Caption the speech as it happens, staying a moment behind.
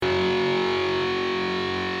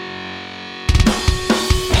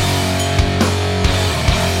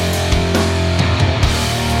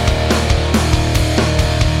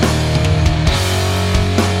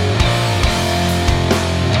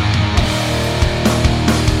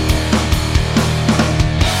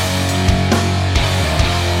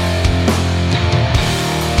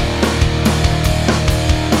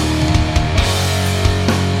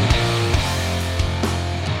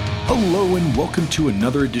to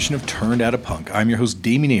another edition of Turned Out a Punk. I'm your host,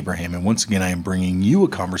 Damian Abraham, and once again I am bringing you a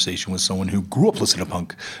conversation with someone who grew up listening to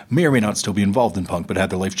punk, may or may not still be involved in punk, but had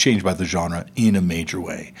their life changed by the genre in a major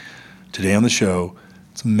way. Today on the show,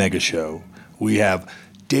 it's a mega show. We have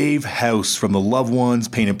Dave Hause from The Loved Ones,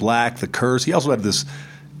 Painted Black, The Curse. He also had this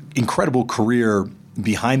incredible career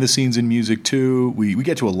behind the scenes in music too. We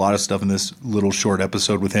get to a lot of stuff in this little short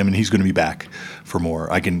episode with him, and he's going to be back for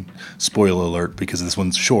more. I can spoil alert because this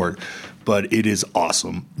one's short, but it is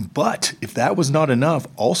awesome. But if that was not enough,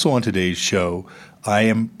 also on today's show, I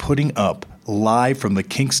am putting up live from the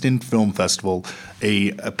KINGSTON Film Festival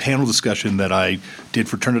a panel discussion that I did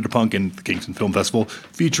for Turn It to Punk and the KINGSTON Film Festival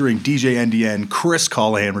featuring DJ NDN, Chris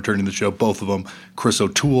Colohan returning to the show, both of them, Chris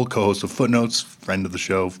O'Toole, co-host of Footnotes, friend of the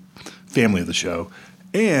show, family of the show,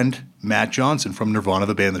 and Matt Johnston from Nirvana,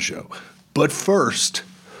 the band, the show. But first,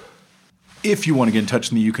 if you want to get in touch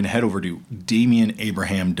with me, you can head over to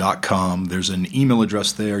DamianAbraham.com. There's an email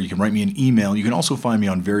address there. You can write me an email. You can also find me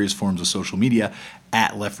on various forms of social media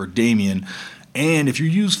at LeftForDamian. And if you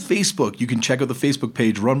use Facebook, you can check out the Facebook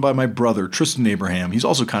page run by my brother, Tristan Abraham. He's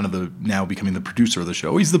also kind of now becoming the producer of the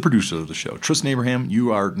show. He's the producer of the show. Tristan Abraham,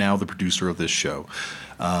 you are now the producer of this show.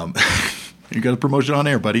 You got a promotion on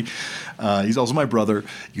air, buddy. He's also my brother.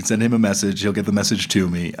 You can send him a message. He'll get the message to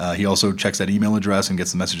me. He also checks that email address and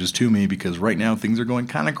gets the messages to me because right now things are going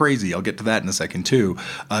kind of crazy. I'll get to that in a second too.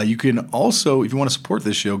 You can also, if you want to support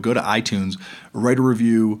this show, go to iTunes, write a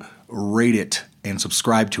review, rate it, and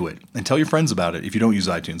subscribe to it. And tell your friends about it if you don't use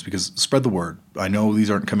iTunes, because spread the word. I know these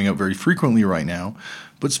aren't coming out very frequently right now,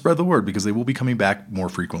 but spread the word because they will be coming back more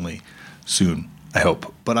frequently soon, I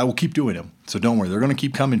hope. But I will keep doing them, so don't worry. They're going to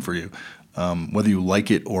keep coming for you. Whether you like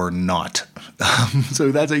it or not.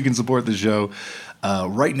 So that's how you can support the show.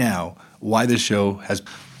 Right now, why this show has...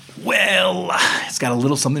 Well, it's got a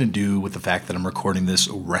little something to do with the fact that I'm recording this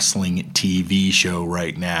wrestling TV show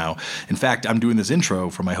right now. In fact, I'm doing this intro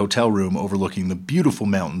from my hotel room overlooking the beautiful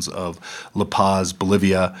mountains of La Paz,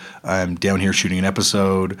 Bolivia. I'm down here shooting an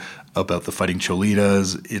episode about the Fighting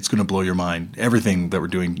Cholitas. It's going to blow your mind. Everything that we're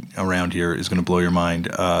doing around here is going to blow your mind.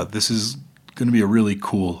 This is going to be a really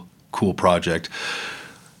cool project.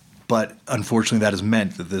 But unfortunately, that has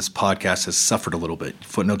meant that this podcast has suffered a little bit.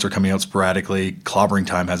 Footnotes are coming out sporadically. Clobbering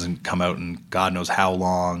Time hasn't come out in God knows how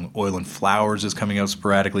long. Oil and Flowers is coming out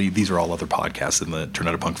sporadically. These are all other podcasts in the Turn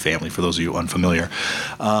Out a Punk family, for those of you unfamiliar.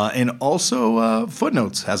 And also,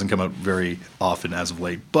 Footnotes hasn't come out very often as of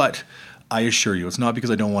late. But I assure you, it's not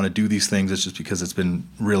because I don't want to do these things. It's just because it's been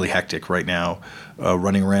really hectic right now,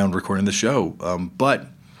 running around recording the show. But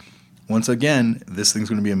once again, this thing's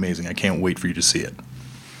going to be amazing. I can't wait for you to see it.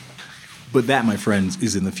 But that, my friends,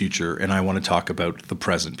 is in the future, and I want to talk about the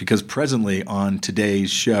present. Because presently on today's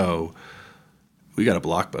show, we got a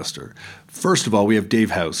blockbuster. First of all, we have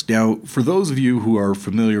Dave Hause. Now, for those of you who are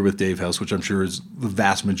familiar with Dave Hause, which I'm sure is the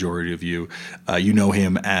vast majority of you, you know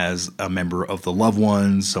him as a member of The Loved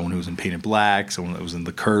Ones, someone who was in Painted Black, someone that was in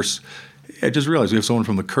The Curse. I just realized we have someone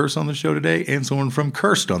from The Curse on the show today and someone from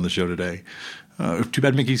Cursed on the show today. Too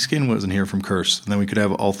bad Mickey Skin wasn't here from Curse, and then we could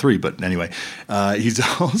have all three. But anyway, he's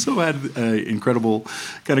also had an incredible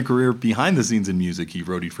kind of career behind the scenes in music. He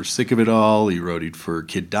roadied for Sick of It All. He roadied for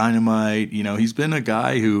Kid Dynamite. You know, he's been a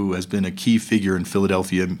guy who has been a key figure in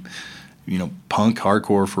Philadelphia, punk,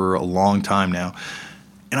 hardcore for a long time now.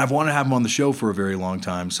 And I've wanted to have him on the show for a very long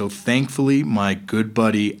time. So thankfully, my good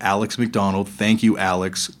buddy, Alex McDonald, thank you,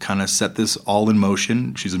 Alex, kind of set this all in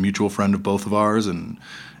motion. She's a mutual friend of both of ours and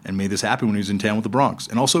made this happen when he was in town with the Bronx.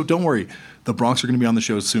 And also, don't worry, the Bronx are going to be on the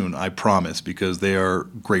show soon, I promise, because they are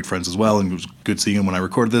great friends as well, and it was good seeing them when I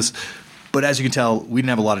recorded this. But as you can tell, we didn't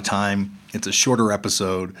have a lot of time. It's a shorter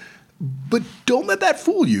episode. But don't let that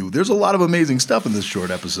fool you. There's a lot of amazing stuff in this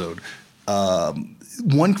short episode.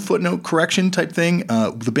 One footnote correction type thing,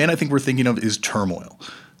 the band I think we're thinking of is Turmoil.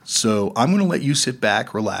 So I'm going to let you sit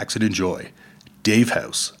back, relax, and enjoy Dave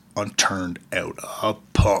Hause on Turned Out a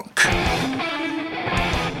Punk.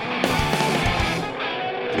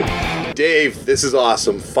 Dave, this is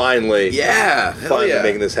awesome. Finally. Yeah. Finally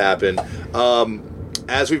making this happen.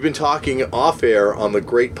 As we've been talking off air on the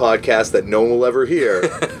great podcast that no one will ever hear,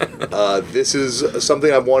 this is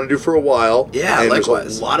something I've wanted to do for a while. Yeah, and likewise.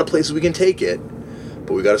 There's a lot of places we can take it,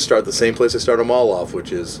 but we got to start the same place I started them all off,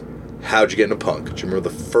 which is, how'd you get into punk? Do you remember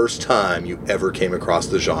the first time you ever came across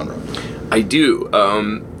the genre? I do.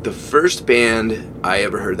 The first band I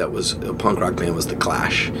ever heard that was a punk rock band was The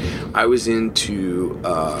Clash. I was into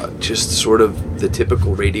just sort of the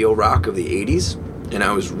typical radio rock of the 80s, and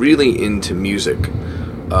I was really into music,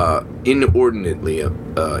 inordinately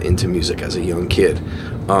into music as a young kid.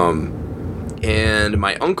 And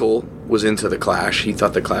my uncle was into The Clash. He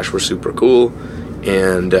thought The Clash were super cool.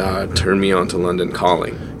 and turned me on to London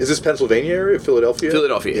Calling. Is this Pennsylvania area, Philadelphia?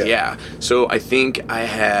 Philadelphia, yeah. So I think I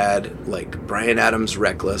had like Bryan Adams'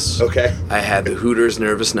 Reckless. Okay. I had the Hooters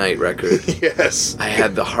Nervous Night record. Yes. I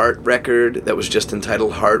had the Heart record that was just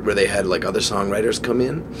entitled Heart, where they had like other songwriters come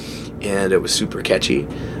in, and it was super catchy.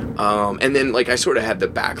 And then like I sort of had the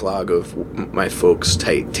backlog of my folks'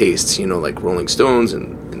 tastes, you know, like Rolling Stones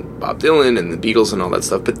and Bob Dylan and the Beatles and all that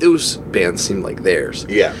stuff. But those bands seemed like theirs.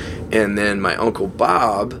 Yeah. And then my Uncle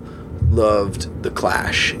Bob loved The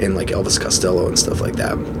Clash and like Elvis Costello and stuff like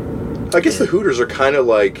that. I guess the Hooters are kind of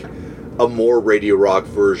like a more radio rock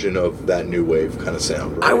version of that new wave kind of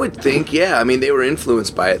sound, right? I would think, yeah. I mean, they were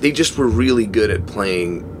influenced by it. They just were really good at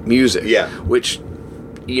playing music. Yeah. Which,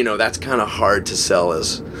 you know, that's kind of hard to sell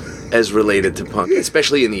as related to punk,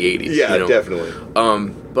 especially in the 80s. Yeah, you know? definitely.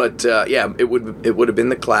 But yeah, it would have been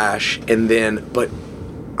The Clash, and then, but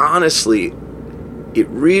honestly, it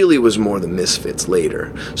really was more the Misfits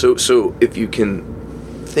later. So if you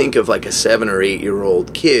can think of like a 7 or 8 year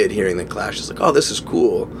old kid hearing The Clash, it's like, oh, this is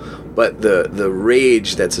cool. But the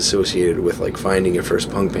rage that's associated with like finding your first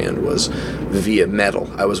punk band was via metal.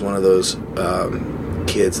 I was one of those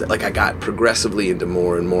kids that like I got progressively into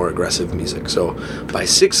more and more aggressive music. So by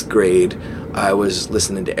 6th grade, I was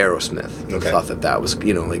listening to Aerosmith. Okay. I thought that was,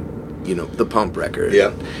 you know, like, you know, the Pump record.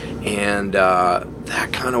 Yeah. And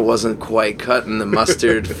that kind of wasn't quite cutting the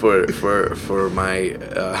mustard for my...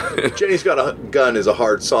 Jenny's Got a Gun is a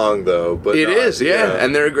hard song, though. But it is, yeah.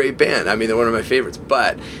 And they're a great band. I mean, they're one of my favorites.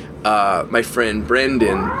 But my friend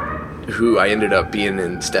Brendan, who I ended up being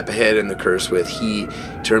in Step Ahead and The Curse with, he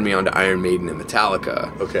turned me on to Iron Maiden and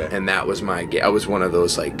Metallica. Okay. And that was I was one of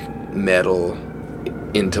those, like, metal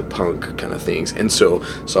into punk kind of things. And so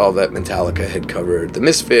saw that Metallica had covered The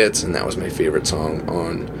Misfits, and that was my favorite song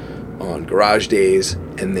on Garage Days,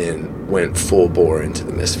 and then went full bore into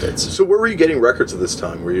The Misfits. So where were you getting records at this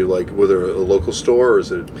time? Were you like, were there a local store, or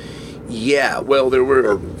is it... Yeah, well, there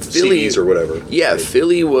were... Or Philly, CDs or whatever. Yeah, right.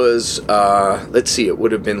 Philly was, let's see, it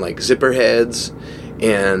would have been like Zipperheads,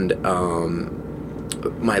 and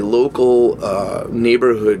my local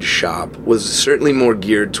neighborhood shop was certainly more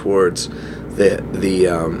geared towards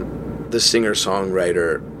the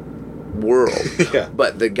singer-songwriter world. Yeah.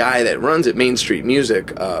 But the guy that runs it, Main Street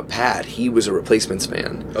Music, Pat, he was a Replacements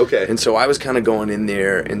fan. Okay. And so I was kind of going in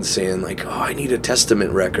there and saying like, oh, I need a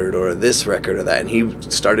Testament record or this record or that. And he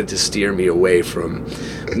started to steer me away from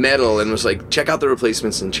metal and was like, check out the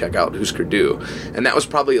Replacements and check out Husker Du. And that was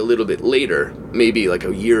probably a little bit later, maybe like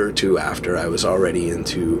a year or two after I was already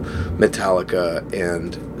into Metallica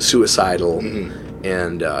and Suicidal. Mm-hmm.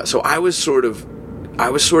 And so I was sort of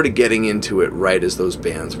getting into it right as those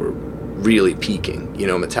bands were really peaking. You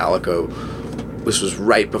know, Metallica, this was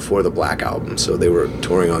right before the Black Album, so they were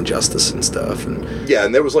touring on Justice and stuff. And yeah,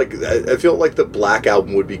 and there was like, I feel like the Black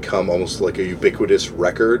Album would become almost like a ubiquitous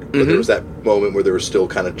record, but there was that moment where they were still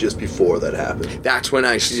kind of just before that happened. That's when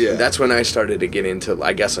I started to get into,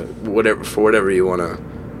 I guess, whatever you want to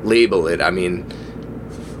label it. I mean,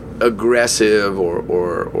 aggressive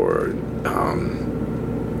or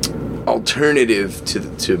alternative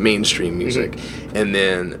to mainstream music, and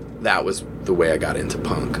then that was the way I got into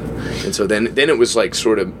punk. And so then it was like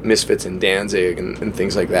sort of Misfits and Danzig and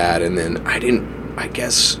things like that, and then I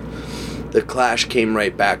guess the Clash came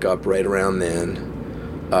right back up right around then,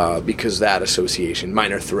 because that association,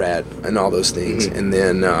 Minor Threat and all those things. And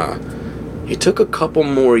then it took a couple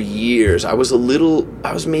more years. I was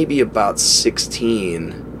maybe about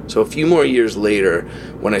 16, so a few more years later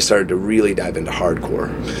when I started to really dive into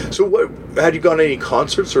hardcore. So had you gone to any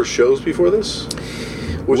concerts or shows before this?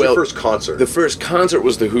 What was your first concert? The first concert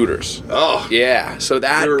was the Hooters. Oh. Yeah. So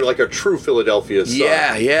that... You were like a true Philadelphia son.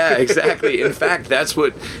 Yeah, exactly. In fact, that's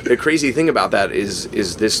what... The crazy thing about that is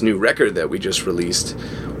this new record that we just released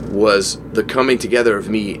was the coming together of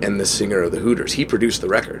me and the singer of the Hooters. He produced the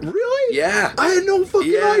record. Really? Yeah. I had no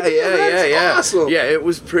fucking idea. That's awesome. Yeah, it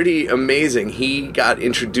was pretty amazing. He got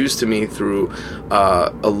introduced to me through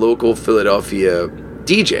a local Philadelphia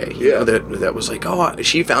DJ, you know, that was like, oh,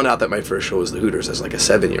 she found out that my first show was the Hooters as like a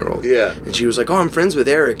 7-year-old. Yeah. And she was like, oh, I'm friends with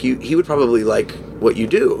Eric. He would probably like what you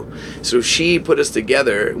do. So she put us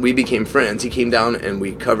together. We became friends. He came down and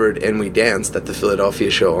we covered and we danced at the Philadelphia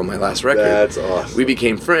show on my last record. That's awesome. We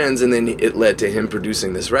became friends, and then it led to him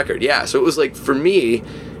producing this record. Yeah, so it was like, for me,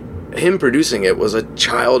 him producing it was a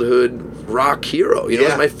childhood rock hero. You know, it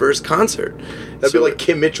was my first concert. That'd be like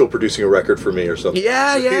Kim Mitchell producing a record for me or something.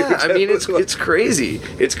 Yeah. I mean, it's crazy.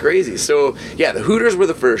 It's crazy. So yeah, the Hooters were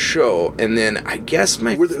the first show, and then I guess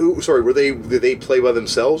did they play by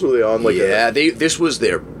themselves? Were they on like? Yeah, this was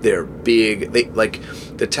their big.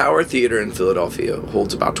 The Tower Theater in Philadelphia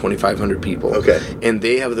holds about 2,500 people. Okay, and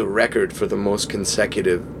they have the record for the most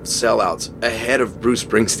consecutive sellouts ahead of Bruce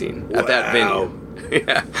Springsteen at that venue.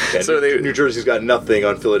 Yeah. So New Jersey's got nothing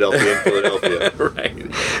on Philadelphia and Philadelphia.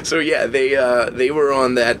 Right. So yeah, they were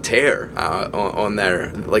on that tear on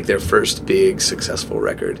their first big successful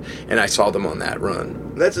record, and I saw them on that run.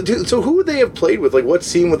 So who would they have played with? Like, what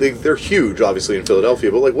scene would they're huge, obviously, in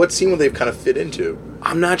Philadelphia, but like, what scene would they have kind of fit into?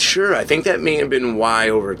 I'm not sure. I think that may have been why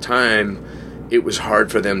over time it was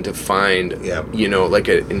hard for them to find, you know, like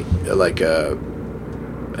a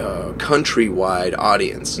countrywide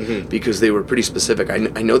audience, because they were pretty specific. I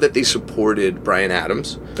know that they supported Bryan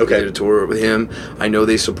Adams. Okay. They did a tour with him. I know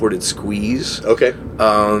they supported Squeeze. Okay.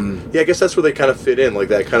 I guess that's where they kind of fit in, like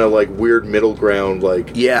that kind of like weird middle ground, like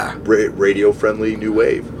radio friendly new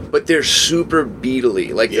wave. But they're super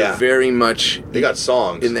Beatle-y. Like they're very much. They got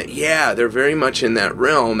songs in that. Yeah, they're very much in that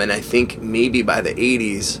realm, and I think maybe by the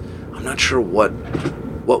 '80s, I'm not sure what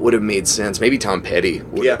would have made sense. Maybe Tom Petty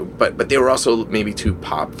would, but they were also maybe too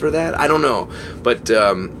pop for that. I don't know.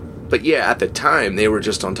 But yeah, at the time they were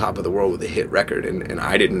just on top of the world with a hit record, and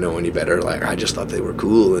I didn't know any better. Like, I just thought they were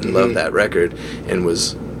cool and loved that record, and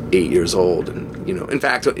was 8 years old. And you know, in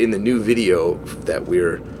fact, in the new video that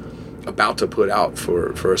we're about to put out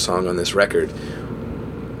for a song on this record,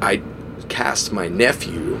 I cast my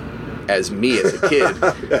nephew as me as a kid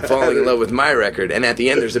falling in love with my record, and at the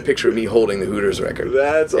end there's a picture of me holding the Hooters record.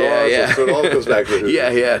 That's awesome. Yeah. So it all goes back to the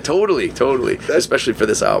Hooters. Yeah, totally. Especially for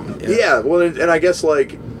this album. Well, and I guess,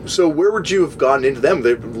 like, so where would you have gotten into them?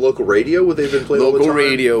 Local radio? Would they have been playing all the time? Local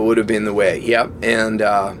radio would have been the way, yep. And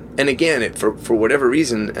again, for whatever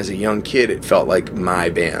reason, as a young kid, it felt like my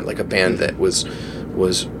band, like a band that was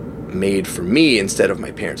made for me instead of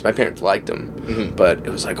my parents. My parents liked them, but it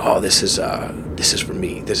was like, oh, this is for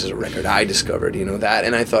me. This is a record I discovered, you know, that,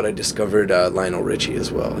 and I thought I discovered Lionel Richie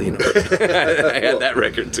as well, you know. I had that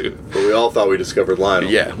record too. But we all thought we discovered Lionel.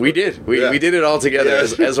 Yeah, we did. We did it all together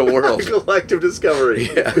as a world. Collective discovery.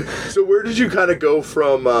 Yeah. So where did you kind of go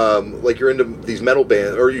from, like, you're into these metal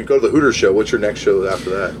bands, or you go to the Hooters show? What's your next show after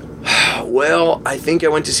that? Well, I think I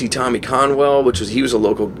went to see Tommy Conwell, he was a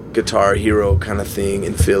local guitar hero kind of thing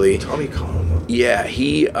in Philly. Tommy Conwell? Yeah,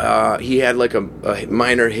 he had like a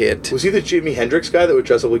minor hit. Was he the Jimi Hendrix guy that would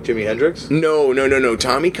dress up like Jimi Hendrix? No.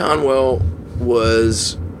 Tommy Conwell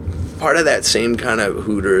was part of that same kind of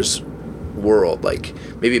Hooters world, like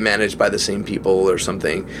maybe managed by the same people or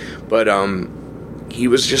something. But he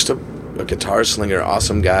was just a guitar slinger,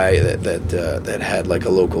 awesome guy that had like a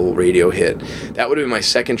local radio hit. That would have been my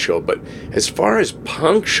second show. But as far as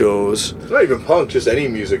punk shows, it's not even punk, just any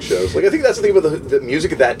music shows. Like, I think that's the thing about the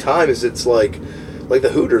music at that time, is it's like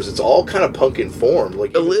the Hooters, it's all kind of punk informed.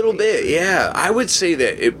 Like, a little bit, yeah. I would say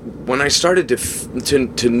that when I started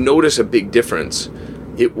to notice a big difference,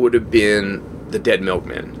 it would have been the Dead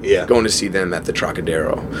Milkmen. Yeah. Going to see them at the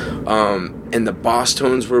Trocadero. And the Boss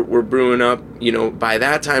Tones were brewing up. You know, by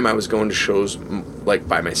that time I was going to shows like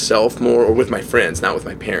by myself more, or with my friends, not with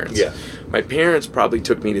my parents. Yeah. My parents probably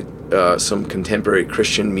took me to some contemporary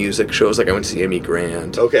Christian music shows. Like I went to see Amy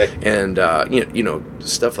Grant. Okay. And you know,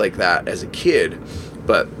 stuff like that as a kid.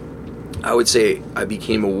 But I would say I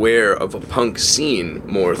became aware of a punk scene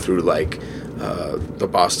more through like the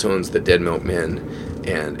Boss Tones, the Dead Milkmen.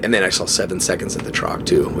 And then I saw 7 Seconds at the Troc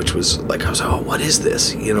too, which was like, I was like, oh, what is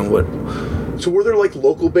this? You know what? So were there like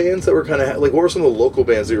local bands that were kind of like, what were some of the local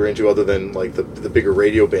bands that you were into other than like the bigger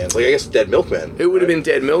radio bands? Like, I guess Dead Milkmen. It would have been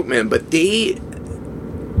Dead Milkmen, but it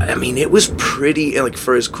was pretty, like,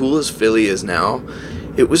 for as cool as Philly is now,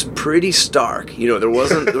 it was pretty stark. You know, there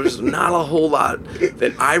was not a whole lot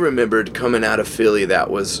that I remembered coming out of Philly that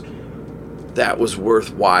was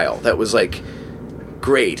worthwhile. That was like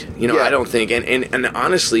great. You know, I don't think, and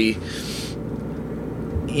honestly,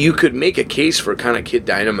 you could make a case for kind of Kid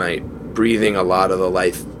Dynamite breathing a lot of the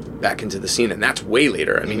life back into the scene, and that's way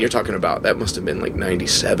later. I mean, you're talking about, that must have been like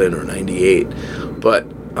 97 or 98, but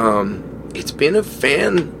it's been a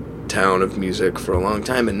fan town of music for a long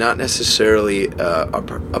time, and not necessarily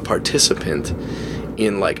a participant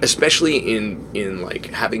in, like, especially in like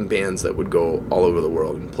having bands that would go all over the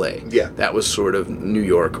world and play. Yeah, that was sort of New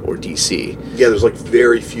York or DC. Yeah, there's like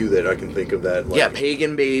very few that I can think of that. Like, yeah,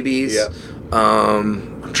 Pagan Babies. Yeah.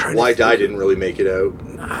 I'm trying. Why Die didn't really make it out.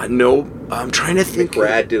 No, I'm trying to think.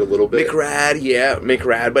 McRad did a little bit.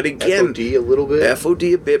 McRad, but again, FOD a little bit.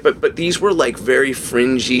 FOD a bit, but these were like very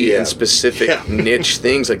fringy and specific niche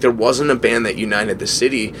things. Like there wasn't a band that united the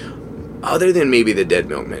city, other than maybe the Dead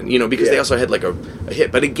Milkmen, because they also had like a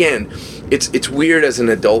hit. But again, it's weird as an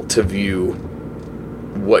adult to view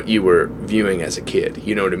what you were viewing as a kid.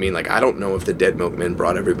 You know what I mean? Like I don't know if the Dead Milkmen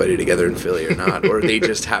brought everybody together in Philly or not, or they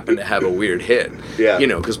just happened to have a weird hit. Yeah,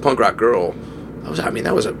 because Punk Rock Girl.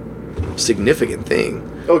 That was a significant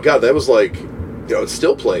thing. Oh God, that was like, it's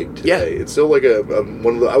still played today. Yeah. It's still like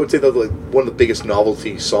one of the, I would say that's like one of the biggest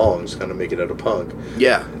novelty songs, kind of make it out of punk.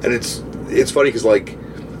 Yeah, and it's funny because like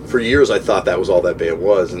for years I thought that was all that band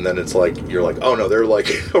was, and then it's like you're like, oh no, they're like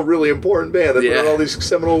a really important band that put out all these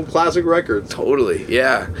seminal classic records. Totally,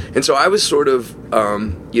 yeah. And so I was sort of,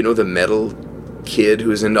 the metal kid who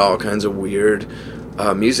was into all kinds of weird.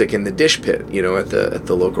 Music in the dish pit, at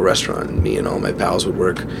the local restaurant. And me and all my pals would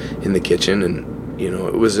work in the kitchen, and it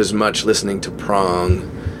was as much listening to Prong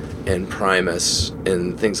and Primus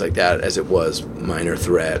and things like that as it was Minor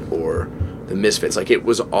Threat or the Misfits. Like it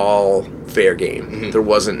was all fair game. Mm-hmm. There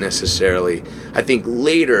wasn't necessarily. I think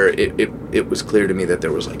later it was clear to me that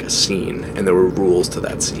there was like a scene and there were rules to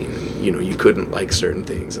that scene. And, you couldn't like certain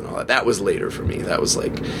things and all that. That was later for me. That was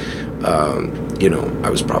like, I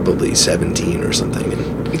was probably 17 or something.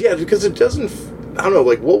 And yeah, because it doesn't. I don't know.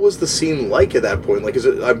 Like, what was the scene like at that point? Like, is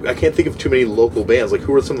it? I can't think of too many local bands. Like,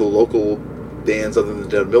 who are some of the local bands other than the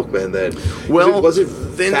Dead Milkmen that was it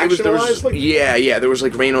factionalized? There was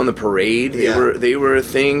like Rain on the Parade. They were a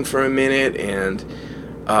thing for a minute, and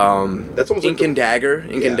that's almost Ink and Dagger.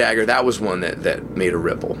 Dagger, that was one that made a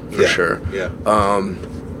ripple for sure. Yeah.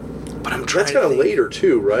 But I'm trying. That's kind of later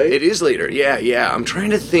too, right? It is later. Yeah. I'm trying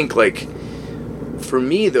to think like. For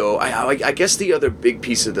me though, I guess the other big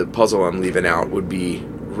piece of the puzzle I'm leaving out would be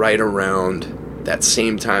right around that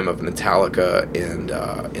same time of Metallica and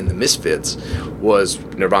the Misfits was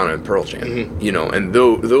Nirvana and Pearl Jam. Mm-hmm. And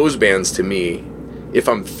those bands to me, if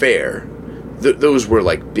I'm fair, those were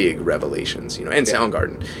like big revelations, and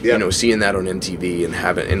Soundgarden, seeing that on MTV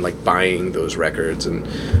and like buying those records and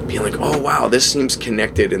being like, oh wow, this seems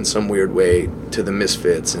connected in some weird way to the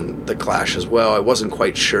Misfits and the Clash as well. I wasn't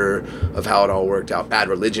quite sure of how it all worked out. Bad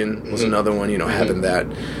Religion was another one, having that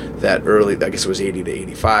early, I guess it was 80 to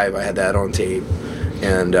 85. I had that on tape,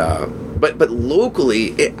 and but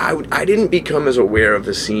locally, I didn't become as aware of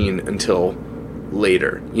the scene until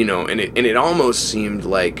later, and it almost seemed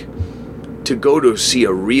like. To go to see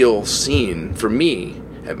a real scene, for me,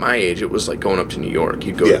 at my age, it was like going up to New York.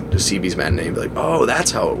 You'd go to CB's Matinee and be like, oh, that's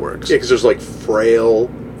how it works. Yeah, because there's like Frail,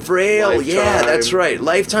 Lifetime. Yeah, that's right.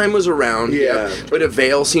 Lifetime was around, but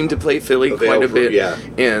Avail seemed to play Philly quite a bit. Yeah.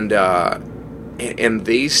 And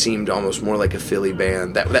they seemed almost more like a Philly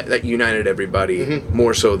band that united everybody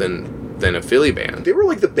more so than a Philly band. They were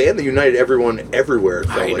like the band that united everyone everywhere.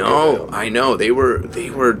 I know. They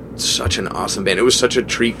were such an awesome band. It was such a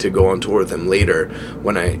treat to go on tour with them later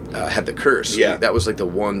when I had The Curse. Yeah. That was like the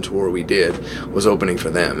one tour we did, was opening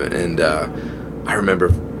for them. And I remember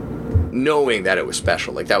knowing that it was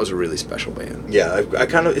special. Like, that was a really special band. Yeah, I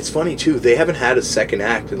kind of, it's funny too, they haven't had a second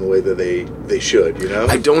act in the way that they should,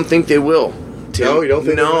 I don't think they will. No, you don't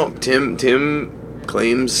think they will? Tim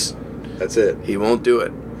claims that's it. He won't do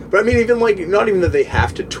it. But I mean, even like, not even that they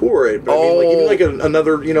have to tour it, but I mean, like, even like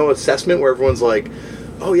another, assessment where everyone's like,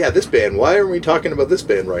 oh yeah, this band, why aren't we talking about this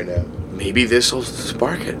band right now? Maybe this will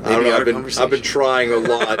spark it. Maybe I don't know, I've been trying a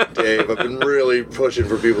lot, Dave. I've been really pushing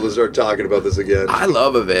for people to start talking about this again. I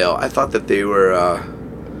love Avail. I thought that they were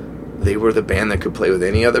the band that could play with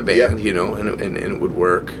any other band, and it would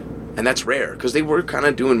work. And that's rare, because they were kind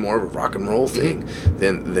of doing more of a rock and roll thing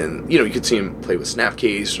than you could see them play with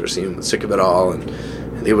Snapcase or see them with Sick of It All, and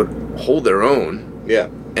they would hold their own. Yeah.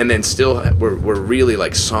 And then still were really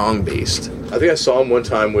like song based. I think I saw him one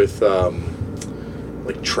time with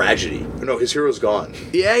like Tragedy. No, His Hero's Gone.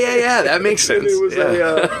 Yeah. That makes sense. It was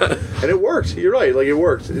and it worked. You're right. Like, it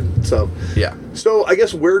worked. So yeah. So I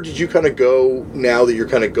guess where did you kind of go now that you're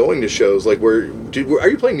kind of going to shows? Like, are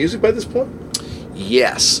you playing music by this point?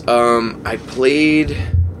 Yes. I played.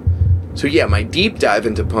 So yeah, my deep dive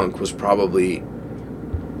into punk was probably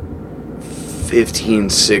 15,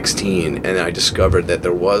 16, and I discovered that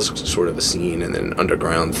there was sort of a scene and an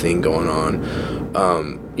underground thing going on.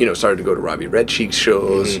 Started to go to Robbie Red Cheek's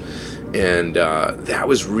shows, and that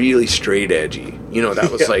was really straight edgy. That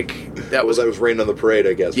was like that was Rain on the Parade,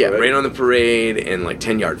 I guess. Yeah, right? Rain on the Parade, and like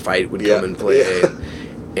 10 Yard Fight would come and play,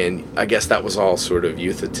 and I guess that was all sort of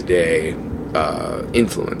Youth of Today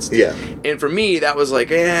influenced. Yeah. And for me, that was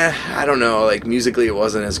like, I don't know, like musically it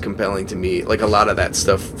wasn't as compelling to me. Like, a lot of that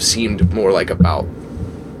stuff seemed more like about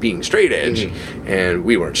being straight edge, and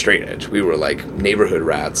we weren't straight edge. We were like neighborhood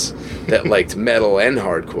rats that liked metal and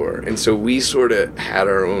hardcore, and so we sort of had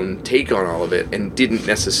our own take on all of it and didn't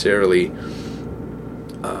necessarily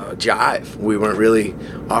jive. We weren't really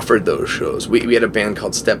offered those shows. We had a band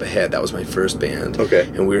called Step Ahead. That was my first band. Okay.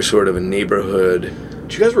 And we were sort of a neighborhood.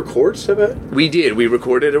 Did you guys record Step Ahead? We did. We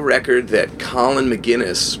recorded a record that Colin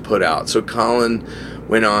McGuinness put out. So Colin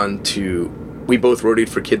went on to... We both roadied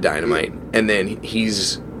for Kid Dynamite, and then he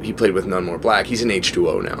played with None More Black. He's in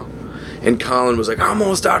H2O now. And Colin was like, I'm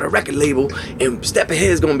going to start a record label, and Step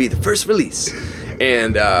Ahead is going to be the first release.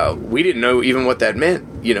 And we didn't know even what that meant.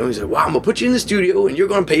 You know, he's like, wow, I'm going to put you in the studio, and you're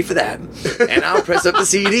going to pay for that. And I'll press up the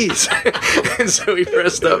CDs. And so he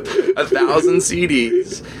pressed up 1,000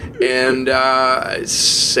 CDs. And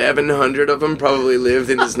 700 of them probably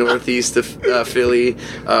lived in his northeast of Philly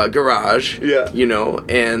garage. Yeah. You know,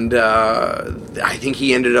 and I think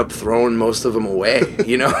he ended up throwing most of them away,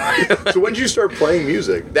 you know. So when did you start playing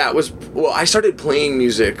music? I started playing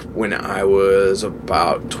music when I was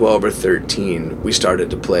about 12 or 13. We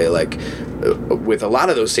started to play, like, with a lot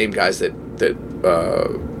of those same guys that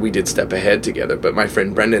we did Step Ahead together, but my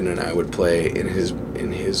friend Brendan and I would play in his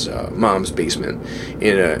mom's basement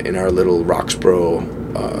in our little Roxborough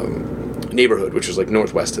neighborhood, which was like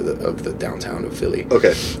northwest of the downtown of Philly.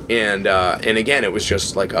 Okay. And again, it was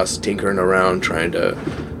just like us tinkering around trying to,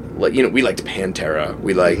 like, you know, we liked Pantera,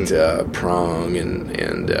 we liked Prong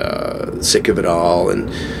and Sick of It All,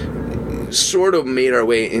 and sort of made our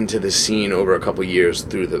way into the scene over a couple years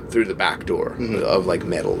through the back door of like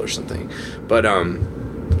metal or something. But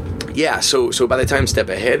yeah, so by the time Step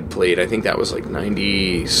Ahead played, I think that was like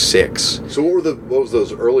 96. So what was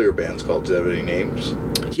those earlier bands called? Do you have any names?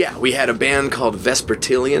 Yeah, we had a band called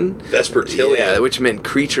Vespertillion. Vespertillion? Yeah, which meant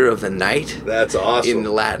creature of the night. That's awesome. In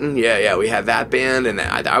Latin. Yeah, we had that band, and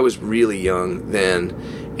I was really young then.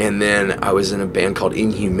 And then I was in a band called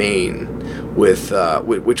Inhumane,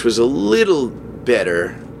 which was a little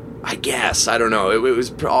better, I guess. I don't know. It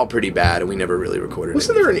was all pretty bad, and we never really recorded it.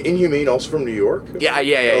 Wasn't there an Inhumane also from New York? Yeah.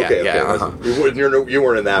 Okay. Uh-huh. You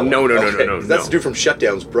weren't in that one. No. That's the dude from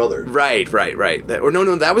Shutdown's brother. Right.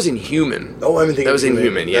 That was Inhuman. Oh, I'm thinking that was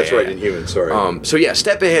Inhuman. Yeah, that's right, Inhuman. Sorry. So yeah,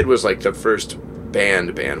 Step Ahead was like the first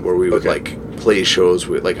band where we would like play shows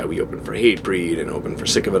with, like, we opened for Hatebreed and opened for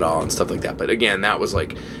Sick of It All and stuff like that. But again, that was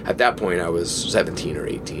like, at that point I was 17 or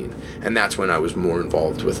 18, and that's when I was more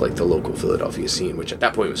involved with like the local Philadelphia scene, which at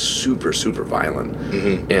that point was super, super violent.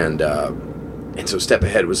 And so Step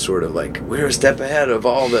Ahead was sort of like, we're a step ahead of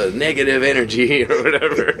all the negative energy or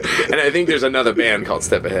whatever. And I think there's another band called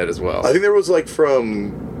Step Ahead as well. I think there was like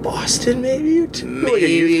from Boston, maybe? Maybe. Like a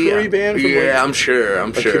youth crew band? From I'm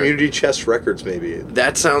sure. Community Chest Records, maybe.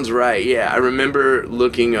 That sounds right, yeah. I remember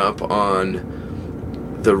looking up on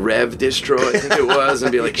the Rev distro, I think it was,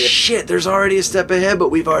 and be like, shit, there's already a Step Ahead, but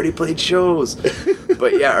we've already played shows.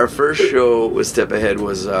 But yeah, our first show with Step Ahead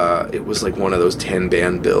was, it was like one of those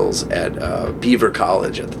 10-band bills at Beaver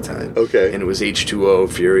College at the time. Okay. And it was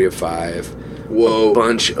H2O, Fury of Five, a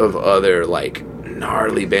bunch of other, like,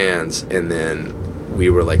 gnarly bands, and then we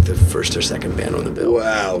were like the first or second band on the bill.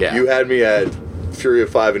 Wow. Yeah. You had me at Fury of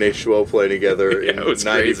Five and H2O playing together in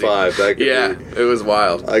 95. It was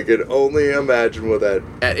wild. I could only imagine what that...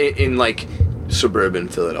 In like suburban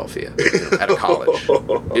Philadelphia, at a college.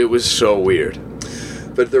 It was so weird.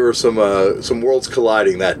 But there were some worlds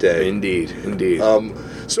colliding that day. Indeed.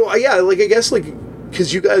 So yeah, like, I guess, like,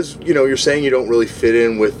 because you guys, you know, you're saying you don't really fit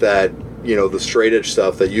in with that, you know, the straight edge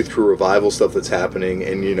stuff, that youth crew revival stuff that's happening,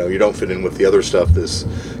 and, you know, you don't fit in with the other stuff, this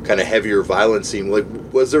kind of heavier violent scene. Like,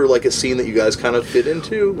 was there like a scene that you guys kind of fit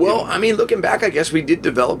into? Well, I mean, looking back, I guess we did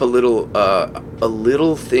develop a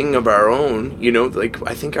little thing of our own, you know, like,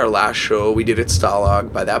 I think our last show we did at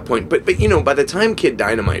Stalag by that point, but you know, by the time Kid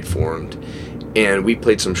Dynamite formed and we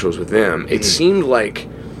played some shows with them, it seemed like,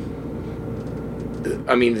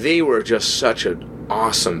 I mean, they were just such an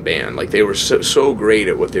awesome band. Like, they were so great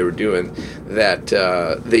at what they were doing that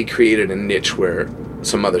they created a niche where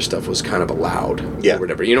some other stuff was kind of allowed, or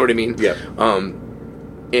whatever. You know what I mean? Yeah.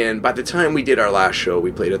 And by the time we did our last show, we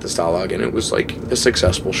played at the Stalag, and it was like a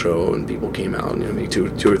successful show, and people came out, you know, maybe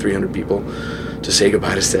 200 or 300 people to say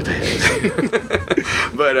goodbye to Step Ahead.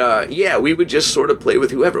 But yeah, we would just sort of play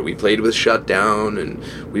with whoever. We played with Shutdown, and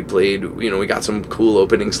we played, you know, we got some cool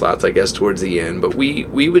opening slots, I guess, towards the end. But we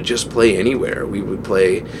would just play anywhere. We would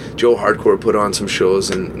play. Joe Hardcore put on some shows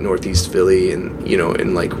in Northeast Philly, and, you know,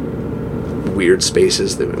 in like weird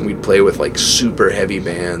spaces, and we'd play with like super heavy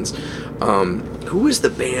bands. Who was the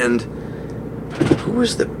band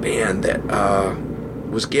that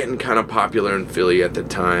was getting kind of popular in Philly at the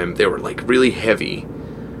time? They were like really heavy.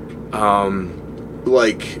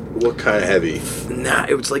 Like, what kind of heavy? Nah,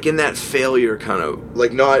 it was like in that failure kind of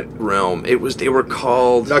like not realm. They were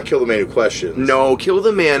called not Kill the Man Who Questions. No, Kill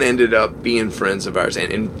the Man ended up being friends of ours,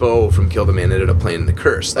 and Bo from Kill the Man ended up playing The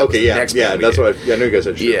Curse. That okay, was yeah, that's what I knew you guys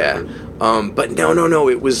had. Yeah, but no,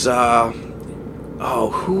 it was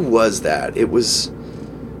who was that? It was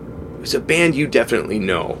a band you definitely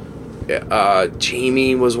know.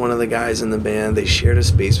 Jamie was one of the guys in the band. They shared a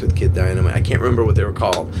space with Kid Dynamite. I can't remember what they were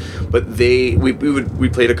called, but we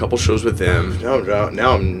played a couple shows with them.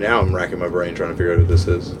 Now I'm racking my brain trying to figure out who this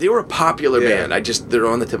is. They were a popular band. They're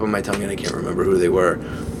on the tip of my tongue and I can't remember who they were.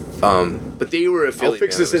 But they were a Philly. I'll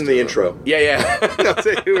fix this in the intro. Yeah. I'll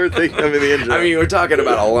say who we're thinking of in the intro. I mean, we're talking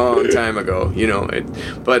about a long time ago, you know.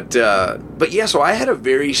 But yeah. So I had a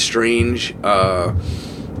very strange.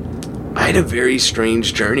 I had a very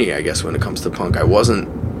strange journey, I guess, when it comes to punk. I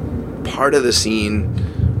wasn't part of the scene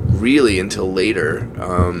really until later,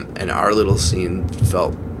 and our little scene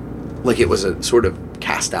felt like it was a sort of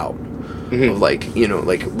cast out. Of like, you know,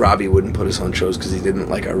 like Robbie wouldn't put us on shows because he didn't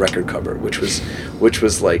like our record cover, which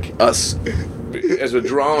was like us as a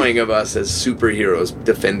drawing of us as superheroes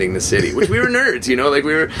defending the city, which we were nerds, you know, like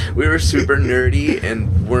we were super nerdy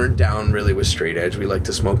and weren't down really with straight edge. We liked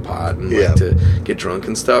to smoke pot and like to get drunk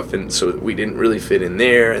and stuff, and so we didn't really fit in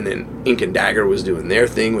there. And then Ink and Dagger was doing their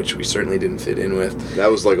thing, which we certainly didn't fit in with. That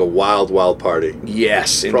was like a wild party.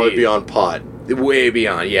 Yes, probably indeed. Beyond pot. Way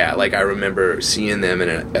beyond, yeah. Like I remember seeing them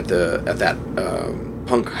at that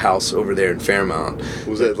punk house over there in Fairmount.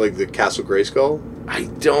 Was it like the Castle Grayskull? I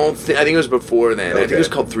think it was before then. Okay. I think it was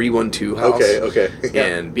called 312 House. Okay. Yeah.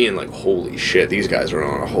 And being like, holy shit, these guys are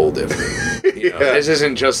on a whole different. You know, this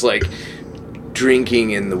isn't just like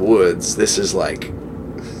drinking in the woods. This is like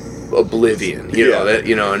oblivion. You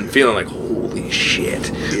know, and feeling like holy shit.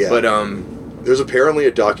 Yeah. But there's apparently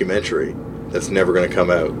a documentary that's never going to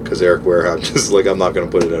come out because Eric Warehouse just like, I'm not going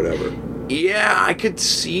to put it out ever. Yeah, I could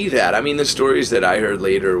see that. I mean, the stories that I heard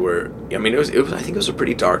later were, I mean, it was. I think it was a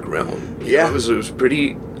pretty dark realm. Yeah, it was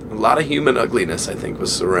pretty. A lot of human ugliness, I think,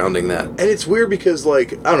 was surrounding that. And it's weird because,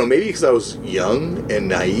 like, I don't know, maybe because I was young and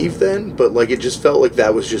naive then, but like, it just felt like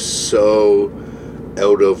that was just so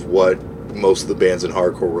out of what most of the bands in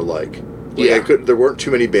hardcore were like. There weren't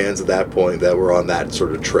too many bands at that point that were on that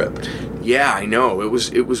sort of trip. Yeah, I know. It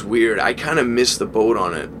was weird. I kind of missed the boat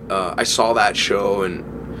on it. I saw that show and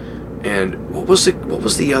what was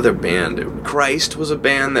the other band? Christ was a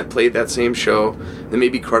band that played that same show. Then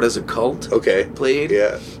maybe Crud as a Cult played.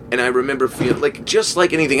 Yeah. And I remember feeling like, just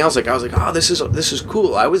like anything else, like I was like, oh, this is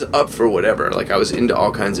cool. I was up for whatever. Like I was into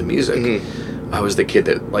all kinds of music. Mm-hmm. I was the kid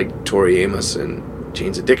that liked Tori Amos and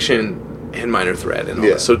Jane's Addiction and Minor Threat and all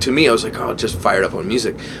that. So to me, I was like, oh, just fired up on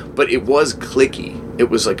music. But it was cliquey. It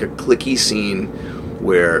was like a cliquey scene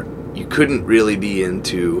where you couldn't really be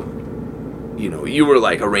into, you know, you were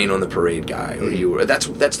like a Rain on the Parade guy, or you were. That's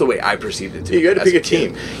the way I perceived it too. You had to pick a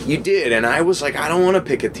team. You did, and I was like, I don't want to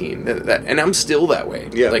pick a team. And I'm still that way.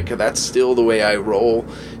 Yeah, like that's still the way I roll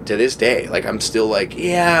to this day. Like I'm still like,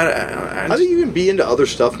 how do you even be into other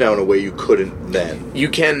stuff now in a way you couldn't then? You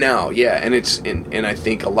can now, yeah, and and I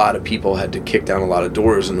think a lot of people had to kick down a lot of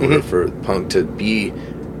doors in order for punk to be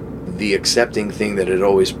the accepting thing that it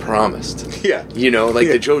always promised. Yeah. You know, like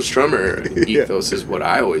the Joe Strummer ethos is what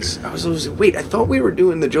I was always, wait, I thought we were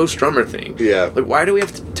doing the Joe Strummer thing. Yeah. Like, why do we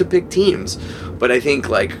have to pick teams? But I think,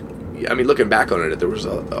 like, I mean, looking back on it, there was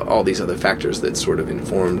all these other factors that sort of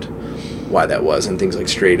informed why that was, and things like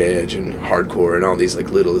straight edge and hardcore and all these like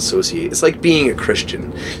little associate. It's like being a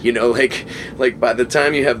Christian, you know, like by the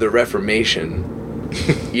time you have the Reformation,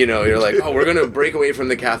 you know, you're like, oh, we're going to break away from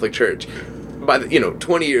the Catholic Church. By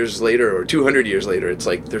 20 years later or 200 years later, it's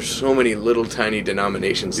like there's so many little tiny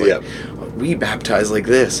denominations. Like we baptize like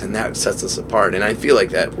this, and that sets us apart. And I feel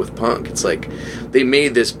like that with punk. It's like they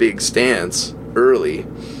made this big stance early,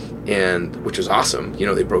 and which was awesome. You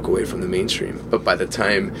know, they broke away from the mainstream. But by the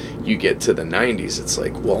time you get to the 90s, it's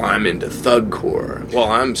like, well, I'm into thugcore.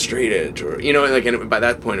 Well, I'm straight edge, or like. And by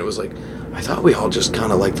that point, it was like, I thought we all just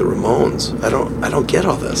kind of like the Ramones. I don't get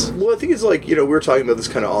all this. Well, I think it's like, we were talking about this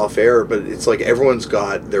kind of off air, but it's like everyone's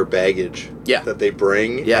got their baggage that they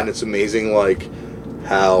bring. Yeah. And it's amazing, like,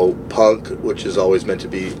 how punk, which is always meant to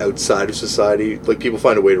be outside of society, like, people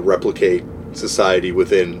find a way to replicate society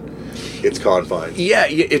within its confines. Yeah,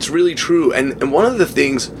 it's really true. And one of the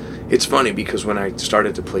things, it's funny because when I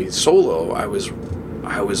started to play solo, I was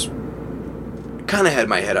kind of had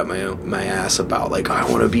my head up my ass about like, I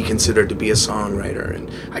want to be considered to be a songwriter,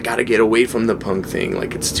 and I got to get away from the punk thing,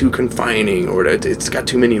 like it's too confining, or it's got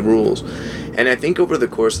too many rules. And I think over the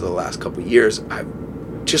course of the last couple of years, I've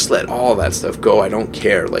just let all that stuff go. I don't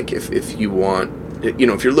care. Like if you want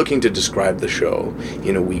if you're looking to describe the show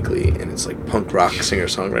in a weekly and it's like punk rock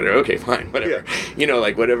singer-songwriter, okay, fine, whatever. Yeah.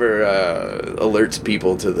 Like whatever alerts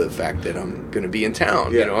people to the fact that I'm going to be in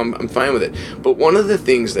town. Yeah. I'm fine with it. But one of the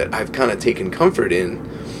things that I've kind of taken comfort in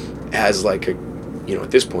as like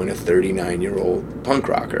at this point, a 39-year-old punk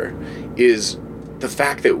rocker, is the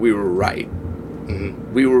fact that we were right.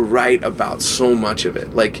 Mm-hmm. We were right about so much of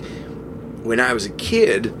it. Like, when I was a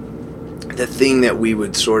kid, the thing that we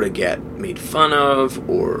would sort of get made fun of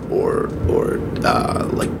or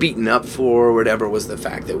like beaten up for or whatever was the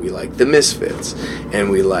fact that we liked the Misfits and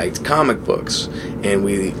we liked comic books and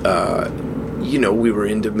we were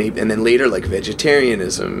into maybe, and then later like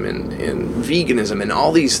vegetarianism and veganism and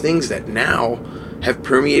all these things that now have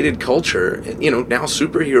permeated culture. Now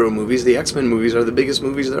superhero movies, the X-Men movies are the biggest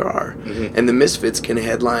movies there are. Mm-hmm. And the Misfits can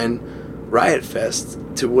headline Riot Fest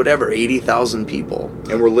to whatever, 80,000 people.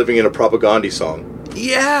 And we're living in a propaganda song.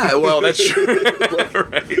 Yeah, well, that's true.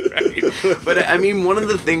 right. But I mean, one of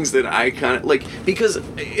the things that I kind of like, because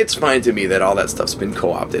it's fine to me that all that stuff's been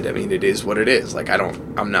co-opted. I mean, it is what it is. Like,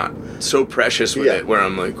 I'm not so precious with it where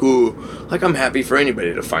I'm like, ooh, like I'm happy for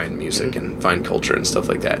anybody to find music and find culture and stuff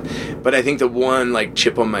like that. But I think the one like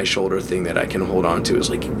chip on my shoulder thing that I can hold on to is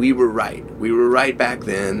like, we were right. We were right back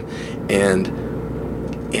then.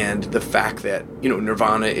 And the fact that,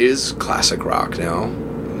 Nirvana is classic rock now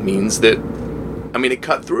means that, I mean, it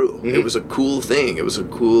cut through. Mm-hmm. It was a cool thing. It was a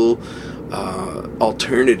cool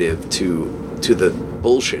alternative to the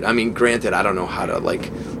bullshit. I mean, granted, I don't know how to, like,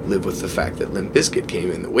 live with the fact that Limp Bizkit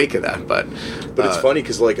came in the wake of that, but it's funny,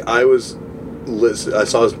 because, like, I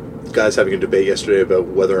saw guys having a debate yesterday about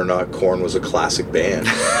whether or not Korn was a classic band.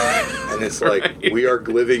 And it's like, we are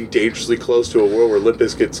living dangerously close to a world where Limp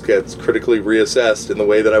Bizkit gets critically reassessed in the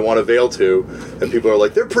way that I want to veil to, and people are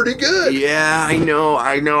like, they're pretty good. Yeah, I know.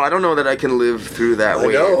 I don't know that I can live through that way.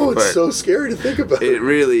 I know, it's so scary to think about. It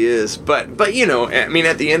really is. But I mean,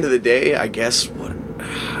 at the end of the day, I guess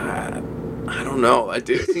I don't know. It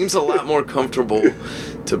seems a lot more comfortable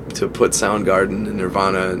to put Soundgarden and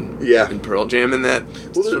Nirvana and Pearl Jam in that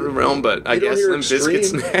sort of realm, but I guess Limp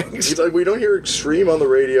Bizkit's next. Like, we don't hear Extreme on the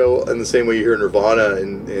radio in the same way you hear Nirvana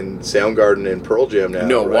and Soundgarden and Pearl Jam now.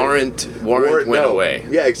 No, right? Warrant went away.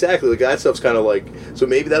 Yeah, exactly. Like, that stuff's kind of like, so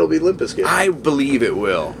maybe that'll be Limp Bizkit. I believe it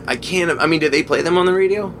will. I mean, did they play them on the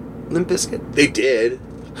radio? Limp Bizkit? They did.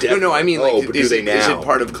 Definitely. No, I mean, like, but do they now? Is it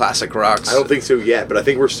part of classic rocks? I don't think so yet, but I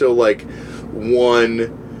think we're still like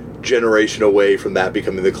one generation away from that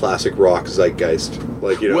becoming the classic rock zeitgeist.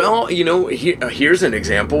 Like, Well, here's an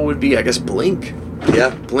example would be, I guess, Blink.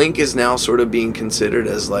 Yeah. Blink is now sort of being considered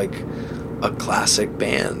as like a classic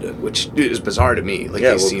band, which is bizarre to me. Like,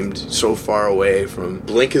 they seemed so far away from...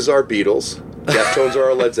 Blink is our Beatles. Deftones are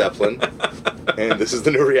our Led Zeppelin. And this is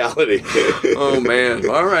the new reality. Oh, man.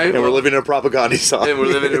 All right. And we're living in a propaganda song.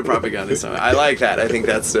 I like that. I think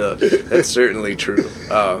that's certainly true.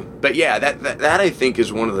 But yeah, that I think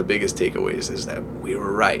is one of the biggest takeaways, is that we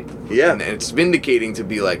were right. Yeah. And it's vindicating to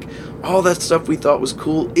be like, all that stuff we thought was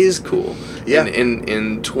cool is cool. Yeah.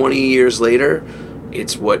 And 20 years later,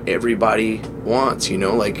 it's what everybody wants,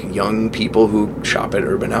 like young people who shop at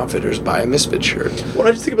Urban Outfitters buy a Misfit shirt. Well,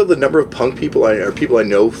 I just think about the number of punk people I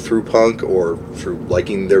know through punk or through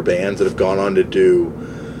liking their bands that have gone on to do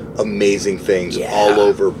amazing things all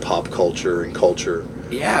over pop culture and culture.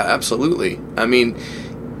 Yeah, absolutely. I mean,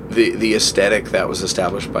 the aesthetic that was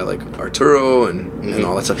established by like Arturo and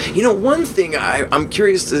all that stuff. One thing I'm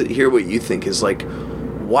curious to hear what you think is like,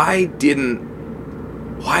 why didn't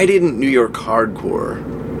New York hardcore,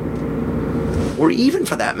 or even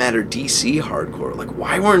for that matter DC hardcore, like,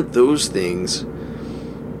 why weren't those things,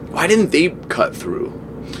 why didn't they cut through?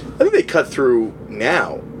 I think they cut through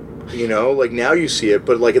now. Like, now you see it,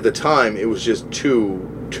 but like at the time it was just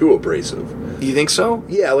too abrasive. You think so?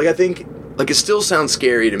 Yeah, like I think, like, it still sounds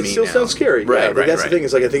scary to me. It still sounds scary. Right, yeah, like, that's the thing.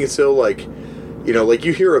 Is like, I think it's still like, like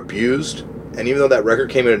you hear Abused, and even though that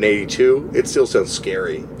record came out in '82, it still sounds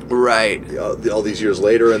scary. Right. All these years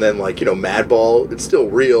later, and then like, Madball, it's still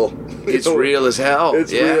real. It's real as hell.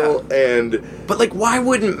 It's real, but like, why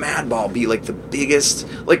wouldn't Madball be like the biggest?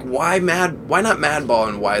 Like, why not Madball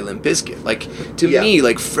and why Limp Bizkit? Like, to me,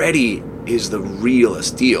 like, Freddie is the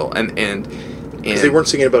realest deal, and because they weren't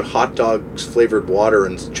singing about hot dogs, flavored water,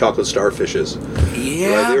 and chocolate starfishes.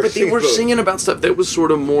 Yeah, right? But they were singing about stuff that was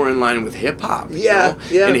sort of more in line with hip hop. Yeah.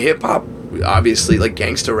 And hip hop, obviously, like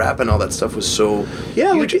gangsta rap and all that stuff was so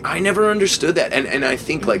huge. I never understood that, and I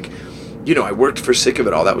think, like, I worked for Sick of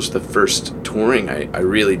It All. That was the first touring I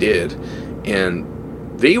really did,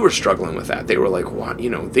 and they were struggling with that. They were like, what?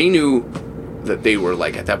 They knew that they were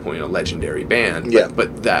like at that point a legendary band. Yeah.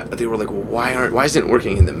 But they were like, well, why isn't it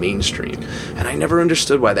working in the mainstream? And I never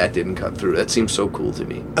understood why that didn't cut through. That seems so cool to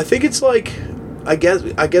me. I think it's like, I guess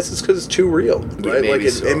it's because it's too real, right? Maybe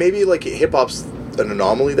like, and maybe like hip hop's an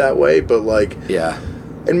anomaly that way, but like, yeah,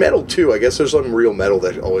 and metal too. I guess there's some real metal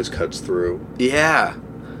that always cuts through. Yeah.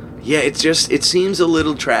 It seems a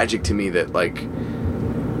little tragic to me that like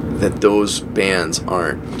that those bands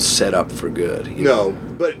aren't set up for good. No,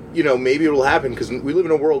 but maybe it'll happen because we live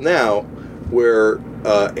in a world now where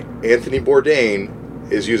Anthony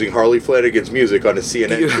Bourdain is using Harley Flanagan's music on a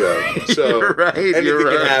CNN show. So you're right, anything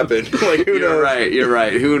can happen. Like, who knows? You're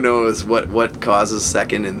right. Who knows what causes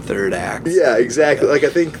second and third acts? Yeah, exactly. Like, I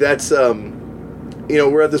think that's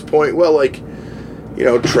we're at this point. Well, like,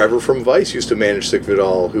 Trevor from Vice used to manage Sick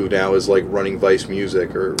Vidal, who now is like running Vice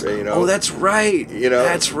Music, or Oh, that's right.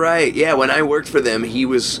 That's right. Yeah, when I worked for them, he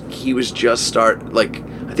was just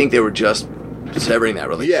I think they were just severing that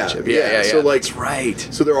relationship. Yeah. So like, that's right.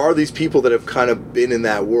 So there are these people that have kind of been in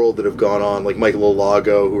that world that have gone on, like Michael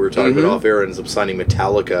Olago, who we were talking about off air, ends up signing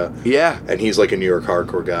Metallica. Yeah. And he's like a New York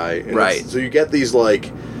hardcore guy. And right. So you get these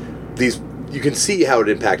you can see how it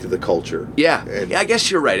impacted the culture. Yeah. Yeah, I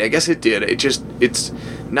guess you're right. I guess it did. It's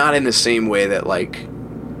not in the same way that, like,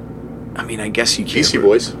 I mean, I guess you can't.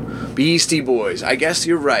 Beastie Boys. I guess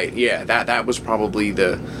you're right. Yeah, that was probably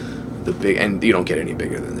the big, and you don't get any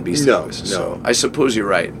bigger than the Beastie Boys. No. So I suppose you're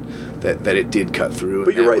right that it did cut through.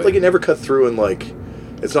 But you're right. Like, it never cut through, and like,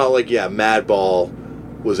 it's not like, Madball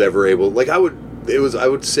was ever able. Like, I would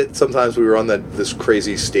sit sometimes. We were on this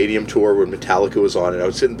crazy stadium tour where Metallica was on, and I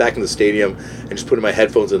would sit back in the stadium and just put in my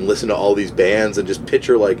headphones and listen to all these bands and just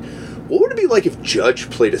picture, like, what would it be like if Judge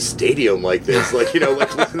played a stadium like this? Like,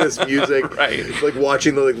 like listen to this music, right? Like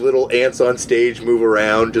watching the little ants on stage move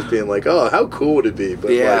around, just being like, oh, how cool would it be?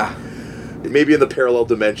 But yeah. Maybe in the parallel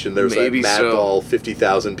dimension, there's like Madball,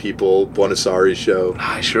 50,000 people, Buenos Aires show.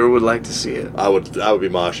 I sure would like to see it. I would be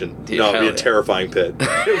moshing. Yeah, it'd be a terrifying pit.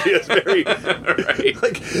 It'd be a very right.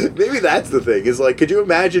 Like, maybe that's the thing. Is like, could you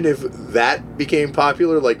imagine if that became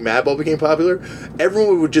popular, like Madball became popular?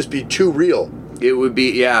 Everyone would just be too real. It would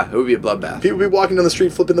be a bloodbath. People would be walking down the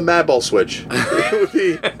street flipping the Madball switch. It would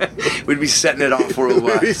be... We'd be setting it off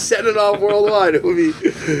worldwide. We'd be setting it off worldwide. It would be...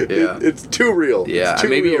 Yeah. It's too real. Yeah,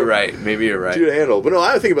 maybe you're right. Maybe you're right. To handle. But no,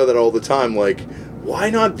 I think about that all the time. Like, why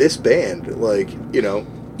not this band? Like,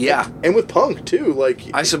 Yeah. And with punk, too. Like...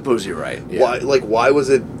 I suppose you're right. Yeah. Why was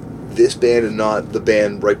it this band and not the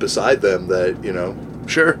band right beside them that,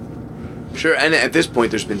 Sure. And at this point,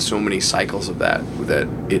 there's been so many cycles of that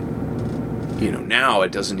it... now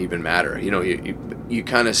it doesn't even matter. You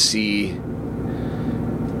kind of see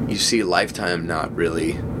Lifetime not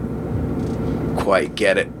really quite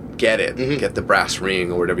get it, get the brass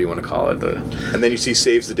ring or whatever you want to call it. And then you see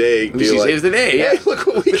Saves the Day. Saves the Day, yeah. Hey, look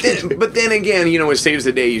what we did. But then again, with Saves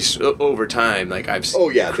the Day, over time, like I've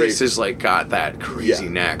seen, Chris has like got that crazy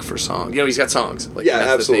knack for songs. He's got songs. Like, that's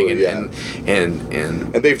absolutely. The thing.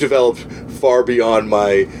 And they've developed far beyond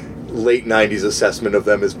my late 90s assessment of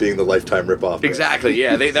them as being the Lifetime ripoff. Exactly,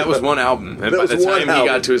 yeah. That was one album. And by the time he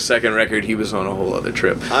got to his second record, he was on a whole other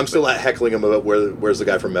trip. I'm still heckling him about where's the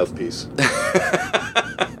guy from Mouthpiece.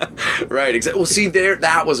 Right, exactly. Well, see,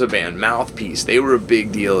 that was a band, Mouthpiece. They were a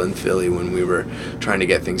big deal in Philly when we were trying to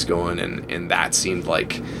get things going, and that seemed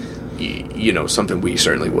like, something we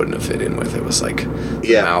certainly wouldn't have fit in with. It was like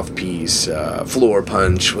Mouthpiece, Floor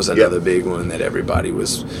Punch was another big one that everybody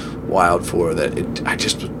was wild for.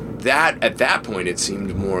 At that point, it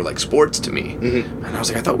seemed more like sports to me. Mm-hmm. And I was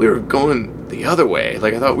like, I thought we were going the other way.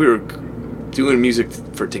 Like, I thought we were doing music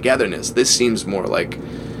for togetherness. This seems more like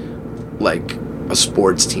a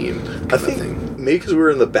sports team kind of thing. Maybe because we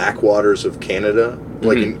were in the backwaters of Canada.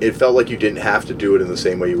 Like, it felt like you didn't have to do it in the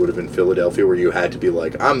same way you would have in Philadelphia, where you had to be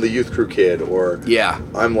like, I'm the youth crew kid, or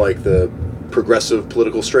I'm like the progressive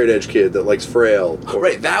political straight edge kid that likes Frail.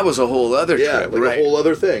 Right, that was a whole other trip. Like a whole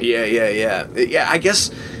other thing. Yeah, I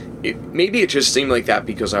guess maybe it just seemed like that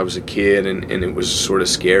because I was a kid and it was sort of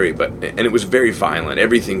scary, and it was very violent.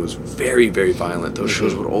 Everything was very, very violent. Those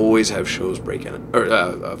shows would always have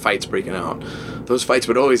fights breking out. Those fights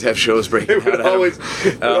would always have shows breaking out. There would always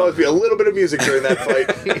be a little bit of music during that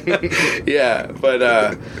fight. Yeah,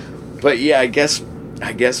 but yeah, I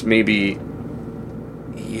guess maybe.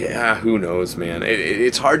 Yeah, who knows, man?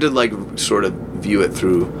 It's hard to like sort of view it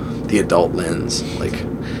through the adult lens, like.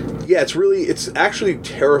 Yeah, it's actually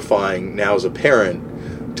terrifying now as a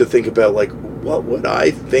parent to think about, like, what would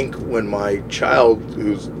I think when my child,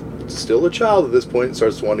 who's still a child at this point,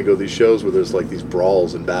 starts wanting to go to these shows where there's like these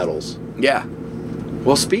brawls and battles. Yeah.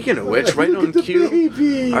 Well, speaking of which, right on cue,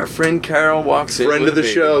 baby. our friend Carol walks in. Friend of the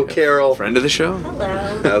show, Carol. Friend of the show.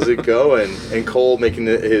 Hello. How's it going? And Cole making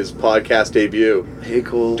his podcast debut. Hey,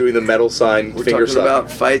 Cole. Doing the metal sign We're finger talking about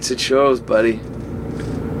fights at shows, buddy.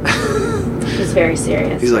 He's very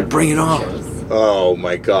serious. He's like, bring it on. Oh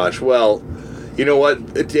my gosh. Well, you know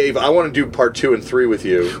what, Dave? I want to do part 2 and 3 with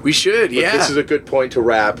you. We should, But yeah. this is a good point to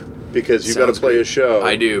wrap because you've got to play a show.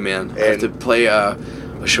 I do, man. I have to play a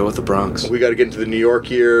show at the Bronx. We got to get into the New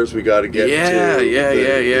York years. We got to get into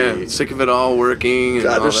Yeah. Sick of it all working. And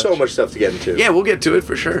God, all there's that so much stuff to get into. Yeah, we'll get to it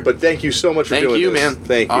for sure. But thank you so much for doing this. Thank you, man.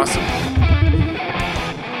 Thank you. Awesome.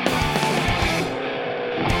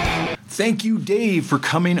 Thank you, Dave, for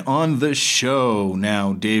coming on the show.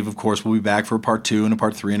 Now, Dave, of course, will be back for a part 2 and a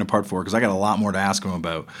part 3 and a part 4 because I got a lot more to ask him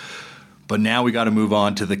about. But now we got to move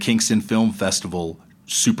on to the Kingston Film Festival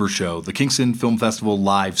Super Show, the Kingston Film Festival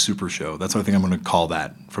Live Super Show. That's what I think I'm going to call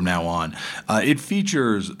that from now on. It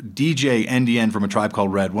features DJ NDN from A Tribe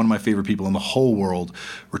Called Red, one of my favorite people in the whole world,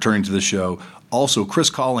 returning to the show. Also, Chris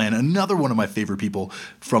Colohan, another one of my favorite people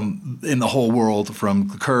in the whole world, from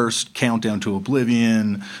The Cursed, Countdown to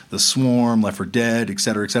Oblivion, The Swarm, Left 4 Dead,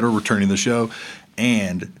 etc., returning to the show.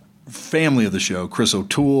 And family of the show, Chris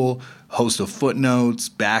O'Toole, host of Footnotes,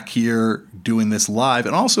 back here doing this live.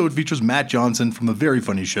 And also it features Matt Johnston from the very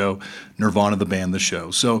funny show, Nirvana, the band, The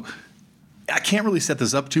Show. So I can't really set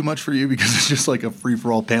this up too much for you because it's just like a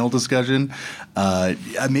free-for-all panel discussion.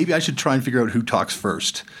 Maybe I should try and figure out who talks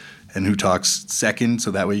first and who talks second,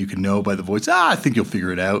 so that way you can know by the voice. I think you'll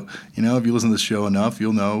figure it out. You know, if you listen to the show enough,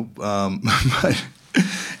 you'll know. But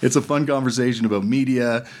it's a fun conversation about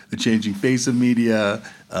media, the changing face of media.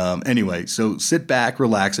 Anyway, so sit back,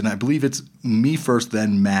 relax, and I believe it's me first,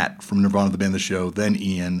 then Matt from Nirvana, the band, The Show, then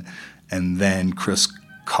Ian, and then Chris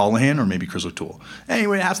Colohan, or maybe Chris O'Toole.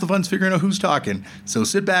 Anyway, half the fun's figuring out who's talking. So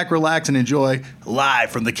sit back, relax, and enjoy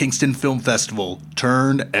live from the Kingston Film Festival.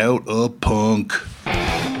 Turned Out a Punk.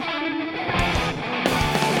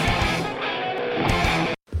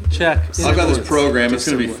 Check. I've got this program. It's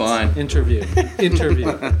going to be fine. Interview.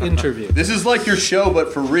 This is like your show,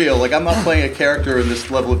 but for real. Like, I'm not playing a character in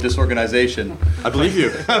this level of disorganization. I believe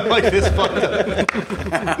you. I'm like this fucked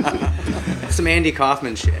up. Some Andy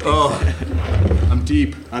Kaufman shit. Oh, I'm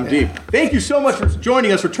deep. Thank you so much for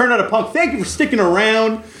joining us for Turn Out a Punk. Thank you for sticking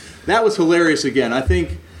around. That was hilarious again. I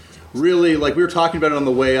think, really, like, we were talking about it on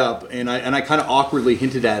the way up, and I kind of awkwardly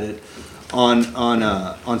hinted at it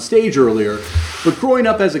on stage earlier. But growing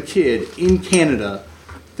up as a kid in Canada,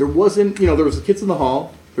 there wasn't, there was the Kids in the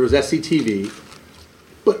Hall, there was SCTV,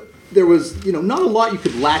 but there was, not a lot you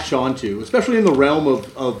could latch onto, especially in the realm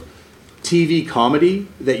of TV comedy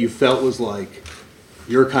that you felt was like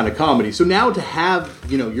your kind of comedy. So now to have,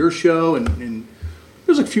 your show, and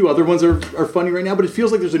there's a few other ones that are funny right now, but it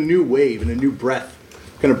feels like there's a new wave and a new breath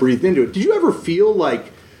kind of breathed into it. Did you ever feel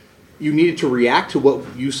like you needed to react to what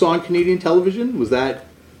you saw on Canadian television? Was that...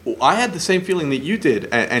 Well, I had the same feeling that you did,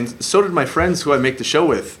 and so did my friends who I make the show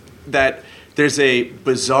with, that there's a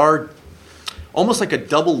bizarre, almost like a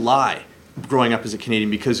double lie growing up as a Canadian,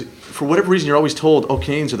 because for whatever reason you're always told, oh,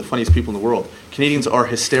 Canadians are the funniest people in the world. Canadians are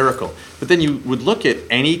hysterical. But then you would look at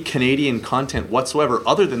any Canadian content whatsoever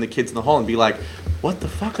other than the Kids in the Hall and be like, what the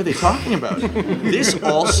fuck are they talking about? This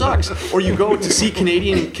all sucks. Or you go to see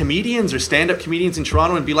Canadian comedians or stand-up comedians in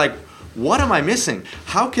Toronto and be like, what am I missing?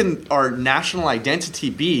 How can our national identity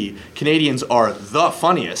be Canadians are the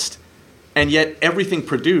funniest, and yet everything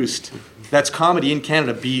produced that's comedy in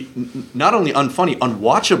Canada be not only unfunny,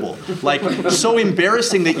 unwatchable, like so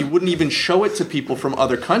embarrassing that you wouldn't even show it to people from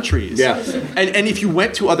other countries. Yeah. And if you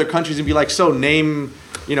went to other countries and be like, so name,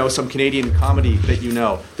 some Canadian comedy that you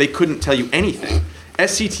know, they couldn't tell you anything.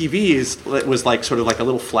 SCTV was like sort of like a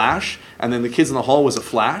little flash, and then the Kids in the Hall was a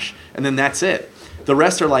flash, and then that's it. The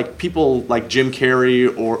rest are like people like Jim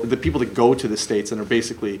Carrey or the people that go to the States and are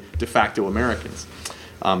basically de facto Americans.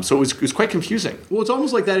 So it was quite confusing. Well, it's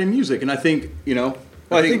almost like that in music, and I think,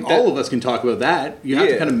 I think all of us can talk about that. You have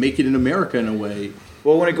to kind of make it in America in a way.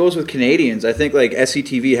 Well, when it goes with Canadians, I think like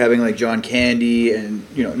SCTV having like John Candy and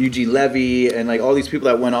Eugene Levy and like all these people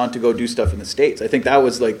that went on to go do stuff in the States. I think that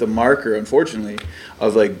was like the marker, unfortunately,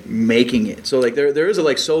 of like making it. So like there is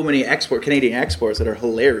like so many Canadian exports that are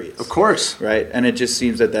hilarious. Of course, right? And it just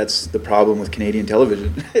seems that that's the problem with Canadian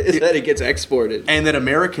television is that it gets exported, and that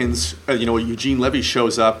Americans, Eugene Levy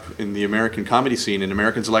shows up in the American comedy scene, and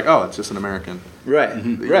Americans are like, oh, it's just an American, right?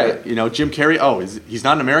 Mm-hmm. Right. Jim Carrey, oh, he's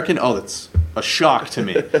not an American. Oh, that's a shock to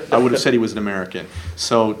me. I would have said he was an American.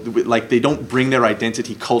 So, like, they don't bring their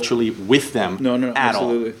identity culturally with them at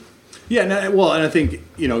absolutely. all. Yeah, and I think,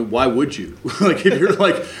 why would you? Like, if you're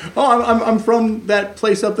like, oh, I'm from that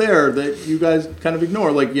place up there that you guys kind of ignore,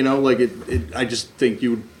 I just think you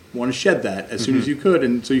would want to shed that as soon as you could,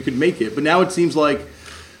 and so you could make it. But now it seems like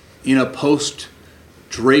in a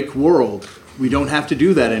post-Drake world, we don't have to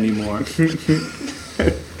do that anymore. Drake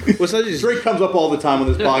comes up all the time on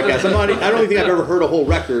this podcast. I don't think I've ever heard a whole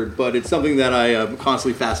record, but it's something that I am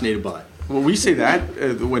constantly fascinated by. Well, we say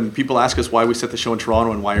that when people ask us why we set the show in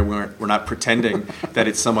Toronto and why we're not pretending that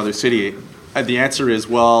it's some other city. The answer is,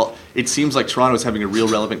 well, it seems like Toronto is having a real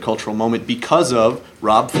relevant cultural moment because of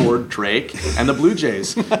Rob Ford, Drake, and the Blue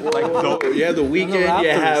Jays. The Weeknd.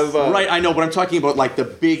 You have right. I know, but I'm talking about like the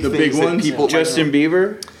big ones. People, Justin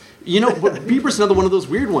Bieber. But Bieber's another one of those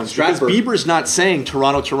weird ones. Because Bieber's not saying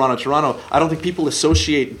Toronto, Toronto, Toronto. I don't think people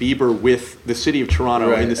associate Bieber with the city of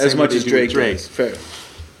Toronto in the same as much way as they do Drake. Drake. Fair.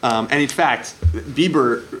 And in fact,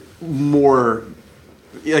 Bieber more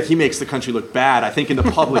like he makes the country look bad. I think in the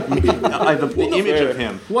public, the image of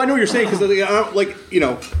him. Well, I know what you're saying because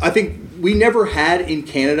I think we never had in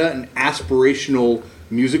Canada an aspirational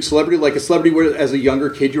music celebrity, like a celebrity where as a younger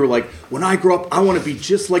kid you were like, when I grow up I want to be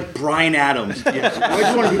just like Bryan Adams. I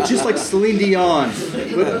just want to be just like Celine Dion.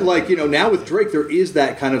 But now with Drake there is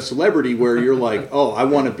that kind of celebrity where you're like, oh, I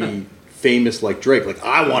want to be famous like Drake. Like,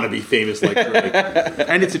 I want to be famous like Drake.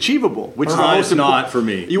 And it's achievable, which is it's not for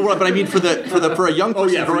me. But I mean for a young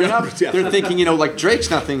person growing up, they're thinking, like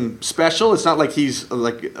Drake's nothing special. It's not like he's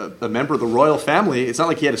like a member of the royal family. It's not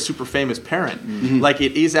like he had a super famous parent. Mm-hmm. Like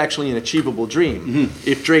it is actually an achievable dream. Mm-hmm.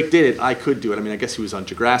 If Drake did it, I could do it. I mean, I guess he was on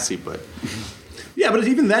Degrassi, but yeah, but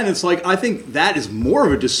even then, it's like I think that is more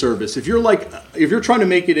of a disservice. If you're trying to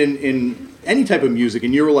make it in any type of music,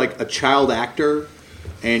 and you're like a child actor.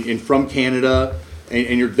 And from Canada,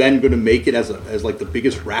 and you're then going to make it as like the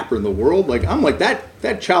biggest rapper in the world. Like I'm like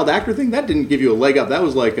that child actor thing that didn't give you a leg up. That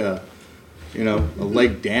was like a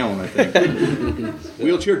leg down. I think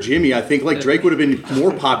Wheelchair Jimmy. I think like Drake would have been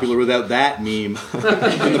more popular without that meme in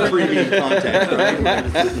the pre-meme context. Right?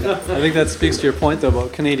 I think that speaks to your point though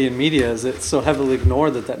about Canadian media. Is it's so heavily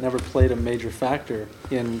ignored that never played a major factor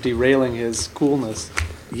in derailing his coolness.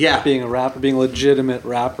 Yeah, being a rapper, being a legitimate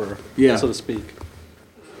rapper, so to speak.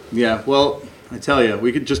 Yeah, well, I tell you,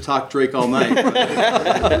 we could just talk Drake all night.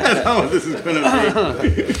 That's how this is going to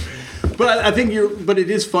be. But I think but it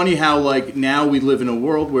is funny how like now we live in a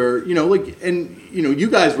world where, you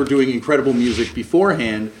guys were doing incredible music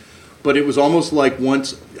beforehand, but it was almost like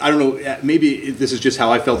once, I don't know, maybe this is just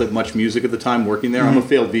how I felt at Much Music at the time working there. Mm-hmm. I'm a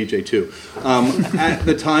failed VJ too. At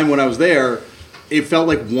the time when I was there, it felt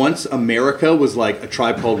like once America was like A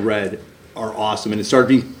Tribe Called Red are awesome, and it started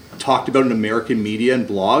being talked about in American media and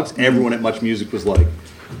blogs, everyone at Much Music was like,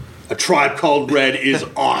 A Tribe Called Red is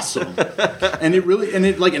awesome. and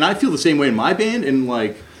I feel the same way in my band, and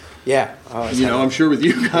like, yeah, I'm sure with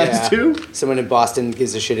you guys too. Someone in Boston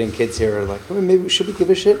gives a shit, and kids here are like, oh, maybe should we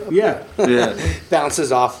give a shit? Yeah.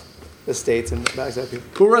 Bounces off the States and backs up here.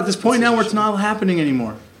 But we're at this point now where it's not happening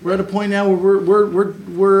anymore. We're at a point now where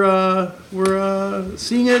we're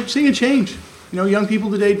seeing a change. Young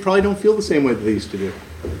people today probably don't feel the same way that they used to do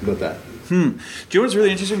about that. Do you know what's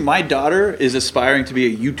really interesting? My daughter is aspiring to be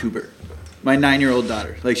a YouTuber. My 9-year-old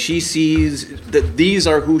daughter. Like, she sees that these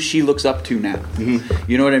are who she looks up to now.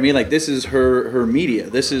 Mm-hmm. You know what I mean? Like, this is her media.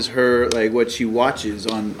 This is her, like, what she watches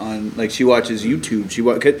on like, she watches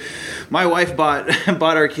YouTube. My wife bought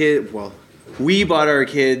our kid, we bought our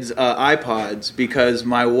kids iPods because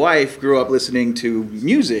my wife grew up listening to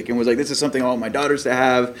music and was like, "This is something I want my daughters to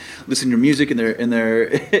have." Listening to music in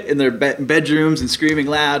their bedrooms and screaming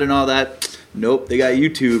loud and all that. Nope, they got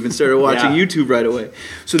YouTube and started watching YouTube right away.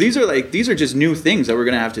 So these are just new things that we're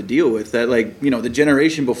gonna have to deal with. That the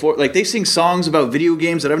generation before, like they sing songs about video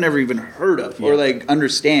games that I've never even heard of or like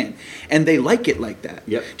understand, and they like it like that.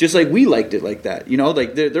 Yep. Just like we liked it like that.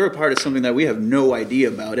 Like they're a part of something that we have no idea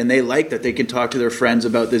about, and they like that they can talk to their friends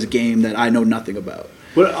about this game that I know nothing about.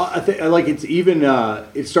 But I think like it's even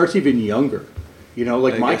it starts even younger.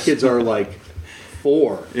 My kids are like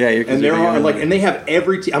 4. Yeah, and they're on like, and they have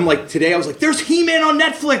every. I'm like today. I was like, "There's He-Man on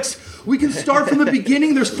Netflix. We can start from the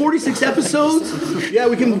beginning. There's 46 episodes. Yeah,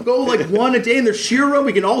 we can go like one a day. And there's She-Ra.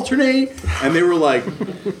 We can alternate." And they were like,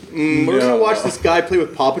 "We're gonna watch this guy play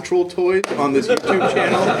with Paw Patrol toys on this YouTube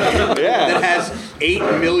channel that has 8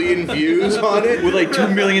 million views on it with like 2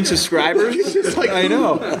 million subscribers." It's just like, I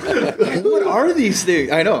know. What are these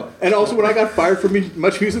things? I know. And also, when I got fired from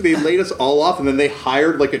Much Music, they laid us all off, and then they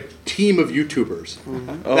hired like a team of YouTubers.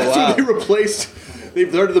 Mm-hmm. That's who they replaced. They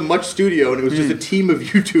started the Much Studio, and it was just a team of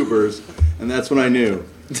YouTubers, and that's when I knew.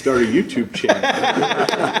 Start a YouTube channel.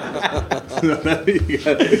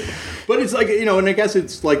 But it's like, you know, and I guess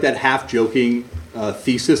it's like that half joking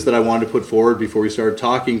thesis that I wanted to put forward before we started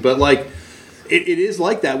talking. But like, it is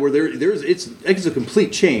like that where it's a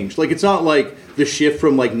complete change. Like, it's not like the shift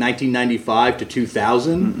from like 1995 to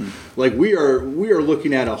 2000. Mm-mm. Like we are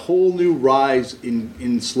looking at a whole new rise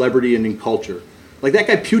in celebrity and in culture. Like that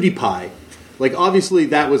guy PewDiePie. Like obviously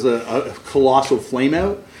that was a colossal flame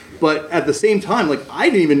out. But at the same time, like I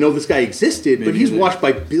didn't even know this guy existed, but he's watched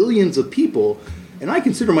by billions of people, and I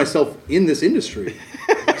consider myself in this industry.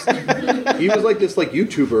 He was like this like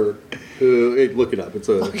YouTuber. Look it up. It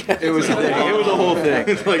was a whole thing.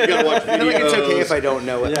 It's like you gotta watch videos. Like, it's okay if I don't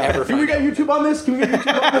know it. Ever. Can we get YouTube on this?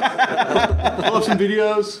 Pull up some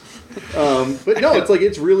videos. But no, it's like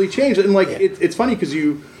it's really changed, and like it's funny because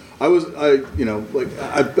I've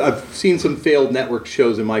seen some failed network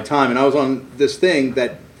shows in my time, and I was on this thing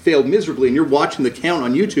that failed miserably, and you're watching the count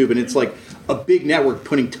on YouTube, and it's like a big network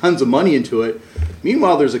putting tons of money into it.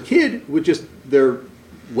 Meanwhile, there's a kid with just their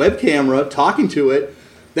web camera talking to it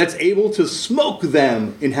that's able to smoke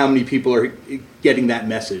them in how many people are getting that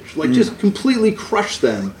message. Like, just completely crush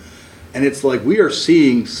them. And it's like we are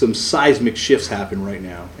seeing some seismic shifts happen right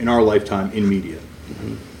now in our lifetime in media.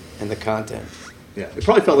 Mm-hmm. And the content. Yeah, it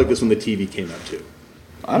probably felt like this when the TV came out, too.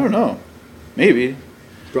 I don't know. Maybe.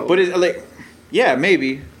 Probably. But it's like, yeah,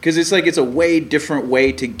 maybe. Because it's like it's a way different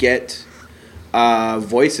way to get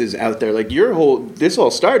voices out there. Like this all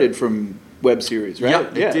started from web series, right?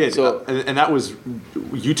 Yeah, it did. So, and that was,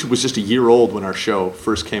 YouTube was just a year old when our show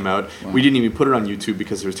first came out. Wow. We didn't even put it on YouTube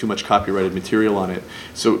because there was too much copyrighted material on it.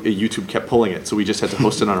 So YouTube kept pulling it. So we just had to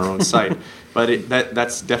host it on our own site. But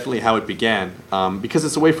that's definitely how it began. Because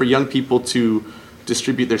it's a way for young people to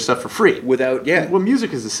distribute their stuff for free. Well,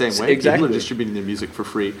 music is the same way. Exactly. People are distributing their music for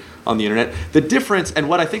free on the internet. The difference, and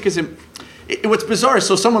what I think is... what's bizarre is,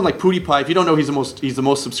 so someone like PewDiePie, if you don't know, he's the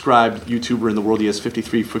most subscribed YouTuber in the world. He has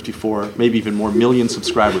 53, 54, maybe even more million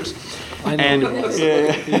subscribers. I know. And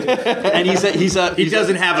and he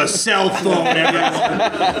doesn't have a cell phone.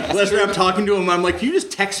 Last time I'm talking to him, I'm like, "Can you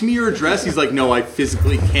just text me your address?" He's like, "No, I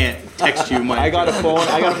physically can't text you my." I got a phone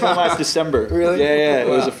last December. Really? Yeah. It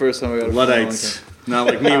was the first time I got a phone. Luddites. Not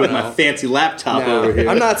like me with my fancy laptop over here.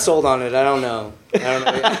 I'm not sold on it. I don't know.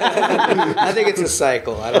 I think it's a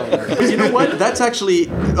cycle. I don't know. You know what? That's actually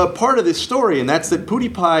a part of this story, and that's that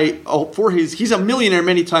PewDiePie, he's a millionaire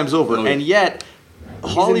many times over, and yet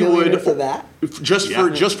Hollywood for that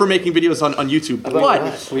just for making videos on YouTube. But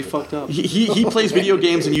we fucked up. He plays video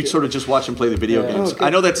games, and you sort of just watch him play the video games. Okay.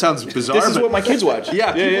 I know that sounds bizarre. This is what my kids watch.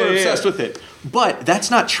 Yeah, people are obsessed with it. But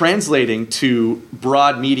that's not translating to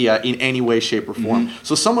broad media in any way, shape, or form. Mm-hmm.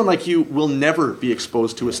 So someone like you will never be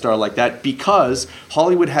exposed to a star like that because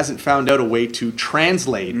Hollywood hasn't found out a way to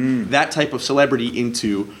translate that type of celebrity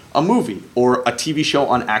into a movie or a TV show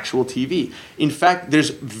on actual TV. In fact,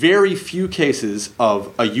 there's very few cases of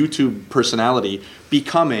a YouTube personality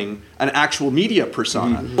becoming an actual media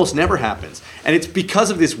persona. Mm-hmm. Almost never happens. And it's because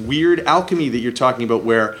of this weird alchemy that you're talking about,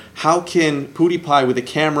 where how can PewDiePie with a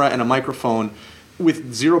camera and a microphone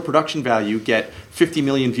with zero production value get 50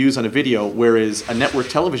 million views on a video, whereas a network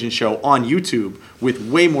television show on YouTube with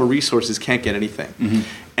way more resources can't get anything. Mm-hmm.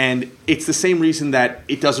 And it's the same reason that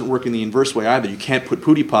it doesn't work in the inverse way either. You can't put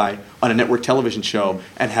PewDiePie on a network television show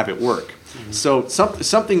and have it work. Mm-hmm. So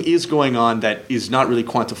something is going on that is not really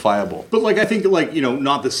quantifiable. But like I think like, you know,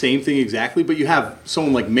 not the same thing exactly, but you have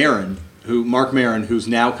someone like Mark Maron, who's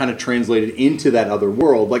now kind of translated into that other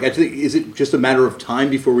world. Like I think, is it just a matter of time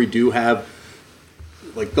before we do have,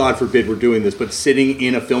 like, God forbid we're doing this, but sitting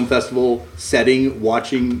in a film festival setting,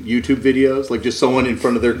 watching YouTube videos, like just someone in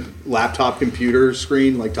front of their laptop computer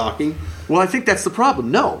screen, like talking? Well, I think that's the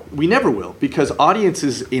problem. No, we never will, because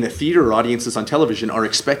audiences in a theater or audiences on television are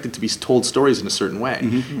expected to be told stories in a certain way.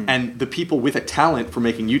 Mm-hmm. And the people with a talent for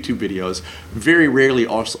making YouTube videos very rarely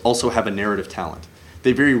also have a narrative talent.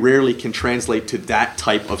 They very rarely can translate to that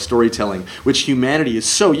type of storytelling, which humanity is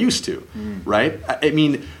so used to, right? I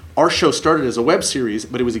mean, our show started as a web series,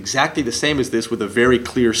 but it was exactly the same as this, with a very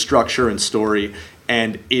clear structure and story,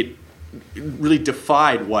 and it really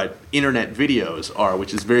defied what internet videos are,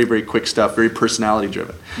 which is very, very quick stuff, very personality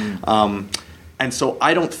driven. And so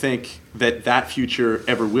I don't think that future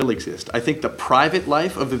ever will exist. I think the private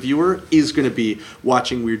life of the viewer is going to be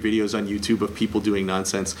watching weird videos on YouTube of people doing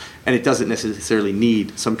nonsense, and it doesn't necessarily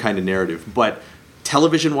need some kind of narrative. But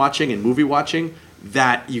television watching and movie watching,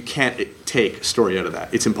 that you can't take story out of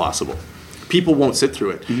that. It's impossible. People won't sit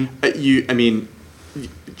through it. Mm-hmm.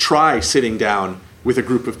 Try sitting down with a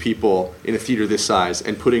group of people in a theater this size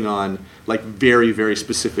and putting on like very, very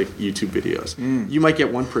specific YouTube videos. You might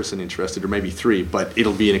get one person interested, or maybe three, but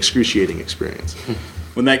it'll be an excruciating experience.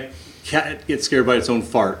 When that cat gets scared by its own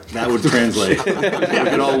fart. That would translate. We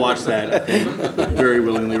could all watch that, I think, very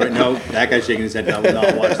willingly. Right now, that guy's shaking his head. I will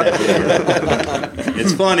not watch that video.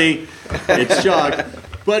 It's funny. It's shock.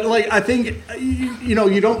 But like, I think you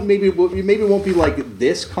don't maybe it won't be like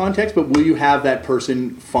this context, but will you have that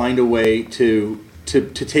person find a way to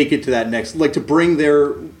take it to that next, like to bring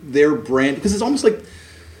their brand, because it's almost like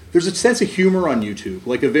there's a sense of humor on YouTube,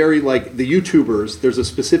 like a very, like the YouTubers, there's a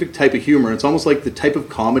specific type of humor. It's almost like the type of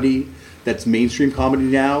comedy that's mainstream comedy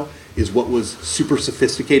now is what was super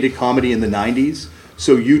sophisticated comedy in the 90s.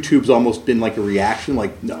 So YouTube's almost been like a reaction,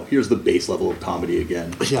 like, no, here's the base level of comedy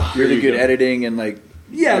again. Yeah, really good editing and like.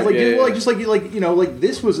 Yeah, like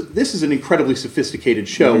this is an incredibly sophisticated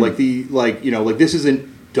show. Mm-hmm. This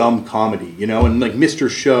isn't dumb comedy, and like Mr.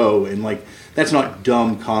 Show, and like that's not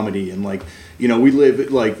dumb comedy, and like. We live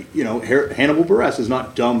Hannibal Buress is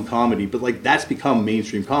not dumb comedy, but like that's become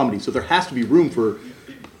mainstream comedy. So there has to be room for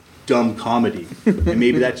dumb comedy, and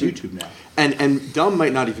maybe that's YouTube now. And dumb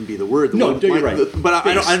might not even be the word. You're right. But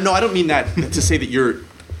I don't mean that to say that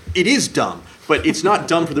it is dumb, but it's not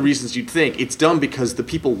dumb for the reasons you'd think. It's dumb because the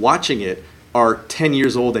people watching it are 10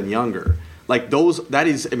 years old and younger. Like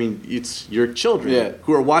it's your children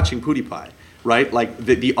who are watching PewDiePie. Right? Like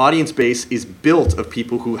the audience base is built of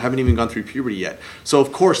people who haven't even gone through puberty yet. So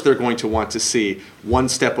of course they're going to want to see one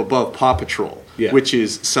step above Paw Patrol, which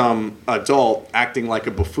is some adult acting like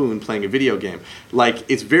a buffoon playing a video game. Like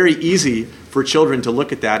it's very easy for children to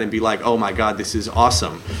look at that and be like, oh my God, this is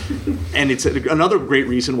awesome. And it's another great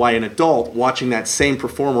reason why an adult watching that same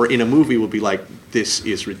performer in a movie will be like, this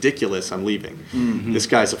is ridiculous, I'm leaving. Mm-hmm. This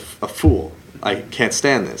guy's a fool. I can't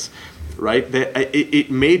stand this. Right?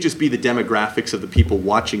 It may just be the demographics of the people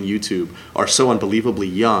watching YouTube are so unbelievably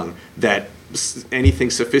young that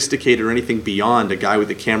anything sophisticated or anything beyond a guy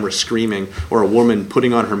with a camera screaming or a woman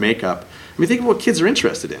putting on her makeup. I mean, think of what kids are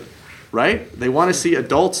interested in, right? They want to see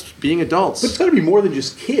adults being adults. But it's got to be more than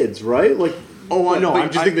just kids, right? Like, oh, no. I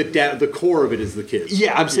just think that the core of it is the kids.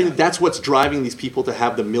 Yeah, I'm saying that's what's driving these people to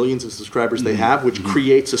have the millions of subscribers they have, which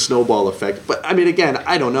creates a snowball effect. But I mean, again,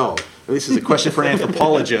 I don't know. This is a question for an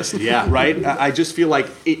anthropologist, right? I just feel like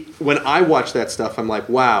when I watch that stuff, I'm like,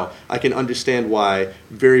 wow, I can understand why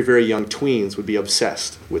very, very young tweens would be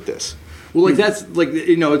obsessed with this. Well, like that's like,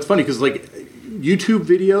 it's funny because like YouTube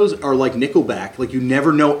videos are like Nickelback. Like you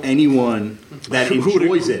never know anyone that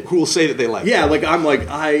enjoys it. Who will say that they like it. Yeah, like I'm like,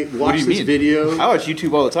 I watch this video. I watch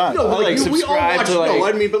YouTube all the time. No, I subscribe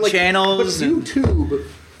to channels. But YouTube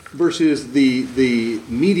versus the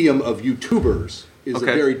medium of YouTubers is a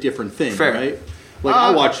very different thing, right? Like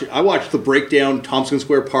I watch the breakdown Tompkins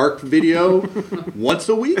Square Park video once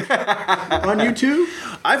a week on YouTube.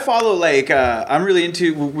 I follow I'm really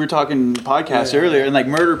into, we were talking podcasts earlier, and like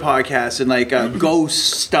murder podcasts and like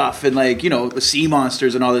ghost stuff and like the sea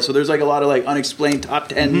monsters and all this. So there's like a lot of like unexplained top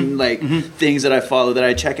 10 things that I follow that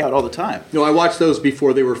I check out all the time. No, I watched those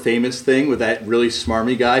before they were famous thing with that really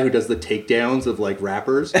smarmy guy who does the takedowns of like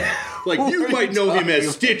rappers. Like you might know him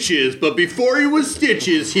as Stitches, but before he was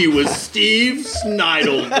Stitches, he was Steve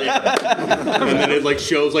Snidel. And then it like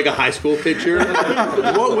shows like a high school picture.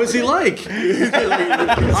 What was he like?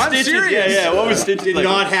 I'm serious. Yeah. What was Stitches? Did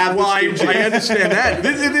not have the I understand that.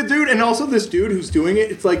 The dude, and also this dude who's doing it.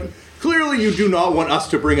 It's like clearly you do not want us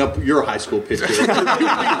to bring up your high school picture. Bringing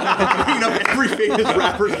up every famous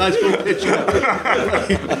rapper's high school picture.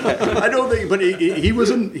 I don't think, but he was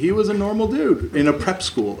a normal dude in a prep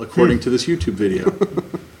school, according to this YouTube video.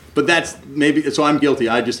 But that's maybe, so I'm guilty.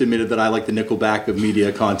 I just admitted that I like the Nickelback of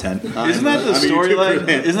media content. Isn't that the storyline?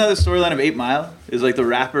 Isn't that the storyline of 8 Mile? Is like the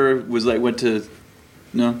rapper was like went to.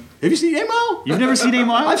 No. Have you seen 8 Mile? You've never seen 8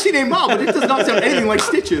 Mile? I've seen 8 Mile, but it does not sound anything like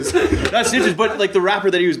Stitches. Not Stitches, but like the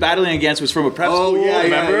rapper that he was battling against was from a prep school.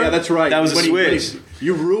 Remember? Yeah, that's right. That was a switch.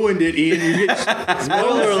 You ruined it, Ian.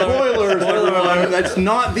 Spoilers, everyone. That's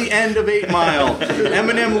not the end of 8 Mile.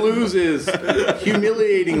 Eminem loses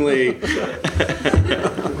humiliatingly.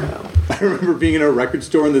 I remember being in a record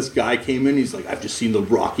store and this guy came in. He's like, "I've just seen the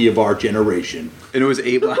Rocky of our generation," and it was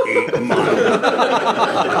 8 Mile. 8 Mile.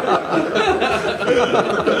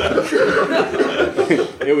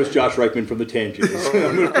 It was Josh Reichman from the Tangents. I'm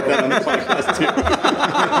going to put that on the podcast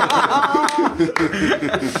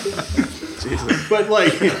too. But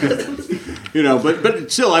like,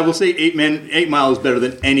 but still, I will say 8 Mile is better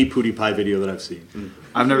than any PewDiePie video that I've seen.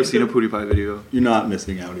 I've never seen a PewDiePie video. You're not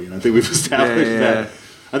missing out, Ian. I think we've established that.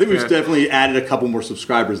 I think we've definitely added a couple more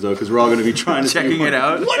subscribers though, because we're all going to be trying to checking it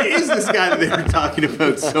out. What is this guy that they were talking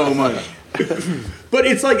about so much? But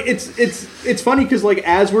it's like it's funny because like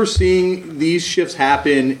as we're seeing these shifts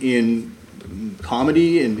happen in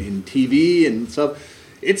comedy and in TV and stuff,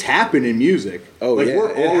 it's happened in music. Oh, like yeah,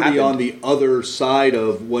 we're it already happened. on the other side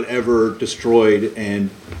of whatever destroyed and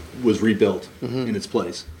was rebuilt in its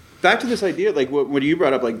place. Back to this idea, like what you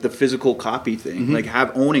brought up, like the physical copy thing, like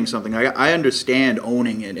owning something. I understand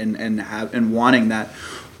owning it and wanting that,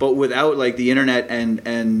 but without like the internet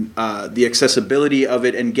and the accessibility of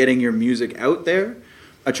it and getting your music out there,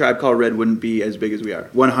 A Tribe Called Red wouldn't be as big as we are.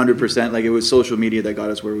 100%. Like it was social media that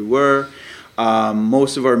got us where we were.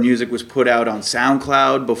 Most of our music was put out on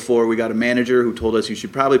SoundCloud before we got a manager who told us you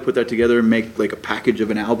should probably put that together and make like a package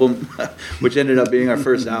of an album, which ended up being our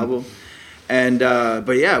first album. And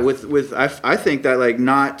but yeah, I think that like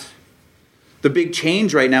not the big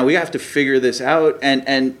change right now. We have to figure this out,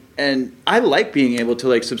 and I like being able to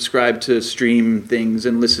like subscribe to stream things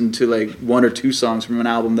and listen to like 1 or 2 songs from an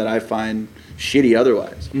album that I find shitty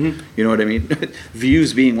otherwise. You know what I mean?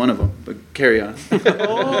 Views being one of them. But carry on.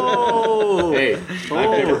 Hey, I've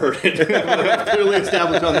never heard it. I've clearly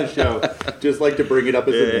established on this show. Just like to bring it up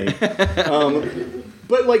as a thing.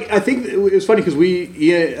 But like I think it was funny because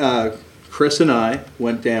Chris and I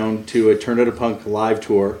went down to a Turn Out a Punk live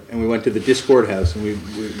tour, and we went to the Discord house, and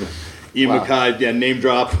Ian Mackay, name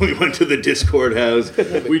drop. We went to the Discord house.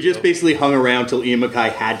 We just basically hung around till Ian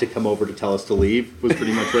Mackay had to come over to tell us to leave. Was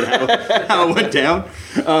pretty much how it went down.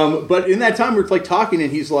 But in that time, we were like talking, and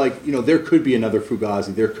he's like, there could be another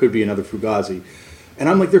Fugazi. There could be another Fugazi, and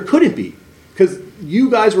I'm like, there couldn't be, because you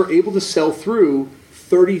guys were able to sell through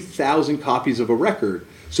 30,000 copies of a record.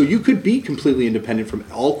 So you could be completely independent from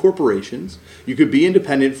all corporations. You could be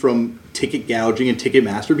independent from ticket gouging and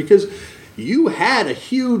Ticketmaster, because you had a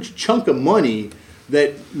huge chunk of money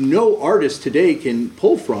that no artist today can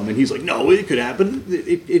pull from. And he's like, no, it could happen.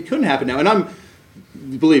 It couldn't happen now. And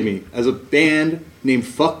believe me, as a band named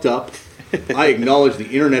Fucked Up, I acknowledge the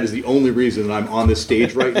internet is the only reason that I'm on this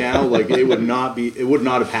stage right now. Like it would not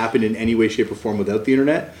have happened in any way, shape, or form without the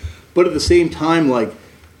internet. But at the same time, like,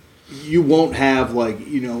 you won't have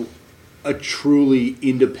a truly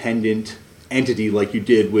independent entity like you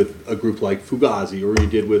did with a group like Fugazi, or you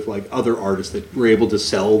did with like other artists that were able to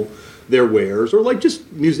sell their wares, or like just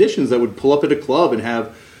musicians that would pull up at a club and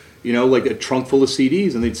have like a trunk full of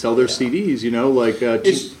CDs, and they'd sell their CDs. Like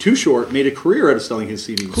Too Short made a career out of selling his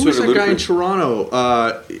CDs. Who was that guy in Toronto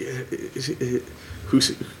who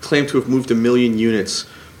claimed to have moved 1 million units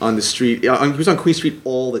on the street? He was on Queen Street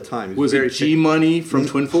all the time. Was it G Money from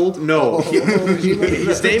Twinfold? No.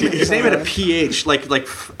 His name had a PH.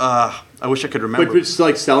 I wish I could remember. But just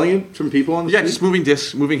like selling it from people on the street? Yeah, just moving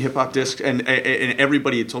discs, moving hip hop discs, and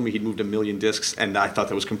everybody had told me he'd moved 1 million discs, and I thought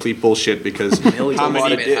that was complete bullshit, because how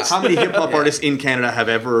many hip hop artists in Canada have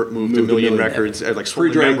ever moved 1 million records? Like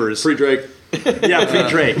Swollen Members, pre Drake. Yeah, pre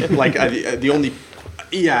Drake. Like the only.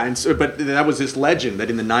 Yeah, and so, but that was this legend that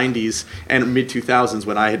in the 90s and mid-2000s,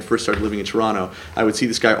 when I had first started living in Toronto, I would see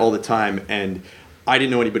this guy all the time, and I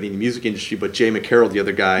didn't know anybody in the music industry, but Jay McCarroll, the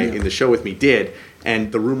other guy in the show with me, did.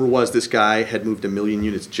 And the rumor was this guy had moved 1 million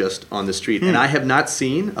units just on the street. And I have not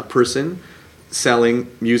seen a person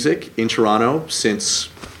selling music in Toronto since,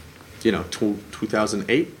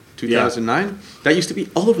 2008, 2009. That used to be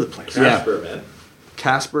all over the place. Casper, man.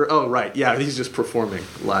 Casper, oh, right. Yeah, he's just performing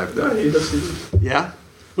live, though. Yeah?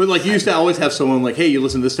 But like you used to always have someone like, hey, you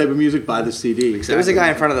listen to this type of music, buy the CD. Exactly. There was a guy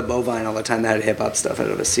in front of the Bovine all the time that had hip hop stuff out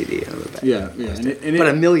of a CD. Yeah. But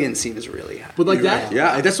 1 million seems really high. But like that,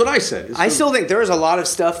 yeah, that's what I said. I still think there's a lot of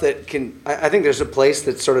stuff that can. I think there's a place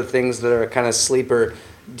that sort of things that are kind of sleeper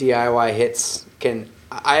DIY hits can.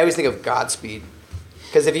 I always think of Godspeed.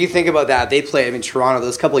 Because if you think about that, they play, Toronto,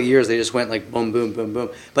 those couple of years, they just went like boom, boom, boom, boom.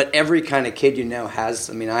 But every kind of kid has,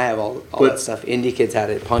 I have all that stuff. Indie kids had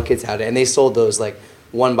it, punk kids had it, and they sold those like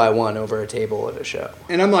one by one over a table at a show.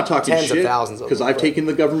 And I'm not talking tens shit, of thousands of them. because I've taken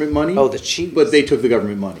the government money. Oh, the cheese. But they took the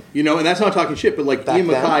government money. And that's not talking shit, but like Back Ian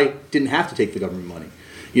Mackay then? didn't have to take the government money.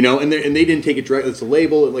 And they didn't take it directly. It's a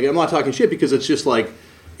label. Like, I'm not talking shit, because it's just like,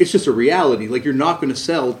 it's just a reality. Like, you're not going to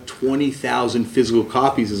sell 20,000 physical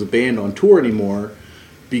copies as a band on tour anymore,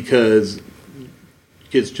 because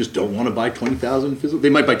kids just don't want to buy 20,000 physical. They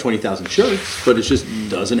might buy 20,000 shirts, but it just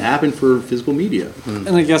doesn't happen for physical media. And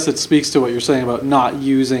I guess it speaks to what you're saying about not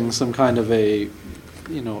using some kind of a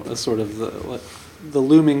sort of the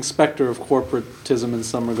looming specter of corporatism in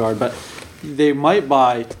some regard, but they might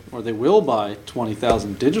buy, or they will buy,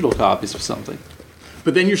 20,000 digital copies of something.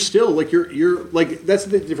 But then you're still like you're like, that's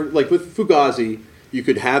the different. Like with Fugazi, you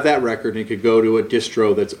could have that record and it could go to a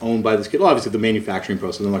distro that's owned by this kid. Well, obviously the manufacturing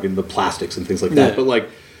process, I'm not getting the plastics and things like that. Yeah.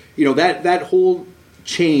 But that whole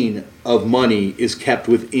chain of money is kept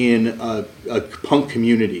within a punk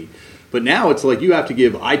community. But now it's like you have to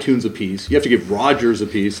give iTunes a piece. You have to give Rogers a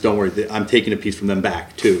piece. Don't worry, I'm taking a piece from them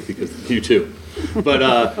back too, because you too.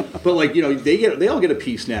 but like they all get a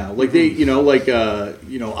piece now. Like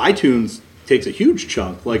iTunes takes a huge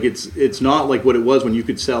chunk. Like it's not like what it was when you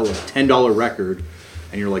could sell a $10 record,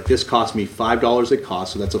 and you're like, this cost me $5 it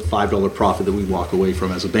costs, so that's a $5 profit that we walk away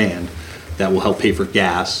from as a band. That will help pay for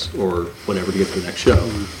gas or whatever to get to the next show.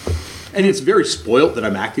 And it's very spoilt that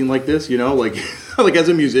I'm acting like this, like like as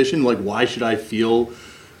a musician, like why should I feel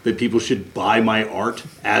that people should buy my art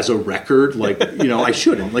as a record? Like, I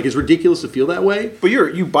shouldn't. Like, it's ridiculous to feel that way. But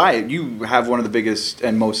you buy it. You have one of the biggest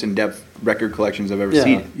and most in-depth record collections I've ever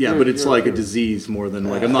seen. Yeah, but it's like a disease more than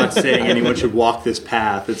like, I'm not saying anyone should walk this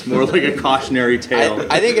path. It's more like a cautionary tale.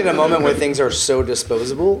 I think in a moment where things are so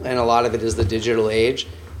disposable, and a lot of it is the digital age,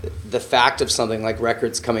 the fact of something like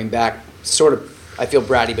records coming back sort of, I feel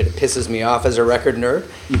bratty, but it pisses me off as a record nerd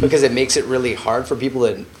because it makes it really hard for people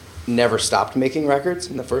that never stopped making records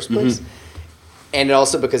in the first place. And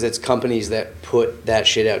also because it's companies that put that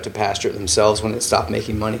shit out to pasture it themselves when it stopped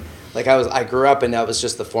making money. Like I grew up and that was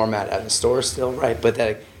just the format at a store still, right? But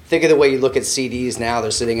think of the way you look at CDs now,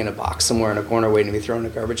 they're sitting in a box somewhere in a corner waiting to be thrown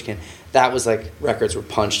in a garbage can. That was like records were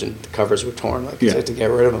punched and the covers were torn to get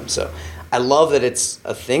rid of them. So I love that it's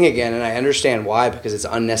a thing again, and I understand why, because it's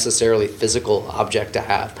unnecessarily physical object to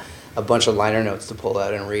have a bunch of liner notes to pull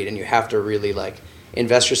out and read, and you have to really like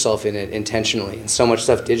invest yourself in it intentionally. And so much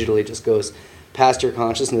stuff digitally just goes past your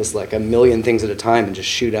consciousness like a million things at a time and just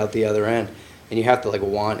shoot out the other end. And you have to like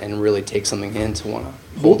want and really take something in to want to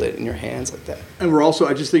hold it in your hands like that. And we're also,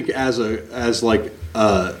 I just think as a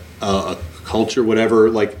culture, whatever,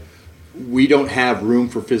 like we don't have room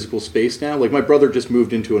for physical space now. Like my brother just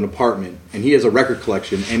moved into an apartment and he has a record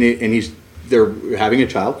collection and they're having a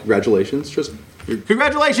child. Congratulations, Tristan.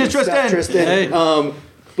 Congratulations, Tristan. Hey.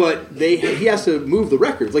 But he has to move the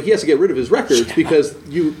records. Like he has to get rid of his records because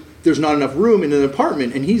there's not enough room in an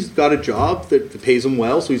apartment, and he's got a job that pays him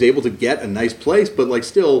well, so he's able to get a nice place. But like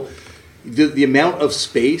still, the amount of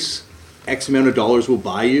space X amount of dollars will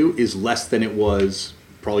buy you is less than it was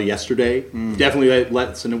probably yesterday. Definitely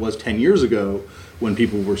less than it was 10 years ago when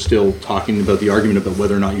people were still talking about the argument about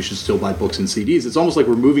whether or not you should still buy books and CDs. It's almost like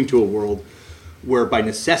we're moving to a world where by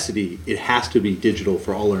necessity it has to be digital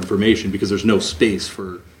for all our information because there's no space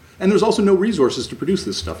for, and there's also no resources to produce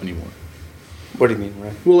this stuff anymore. What do you mean,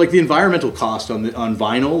 right? Well, like the environmental cost on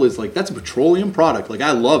vinyl is like, that's a petroleum product. Like I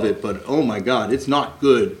love it, but oh my God, it's not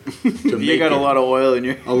good to make. You got a lot of oil in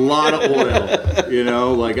your. A lot of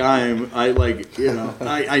oil, like I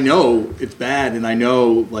know it's bad, and I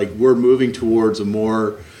know like we're moving towards a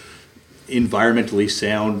more environmentally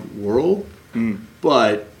sound world,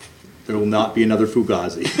 but there will not be another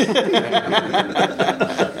Fugazi.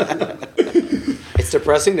 It's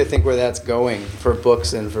depressing to think where that's going for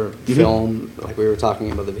books and for film, like we were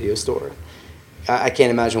talking about the video store. I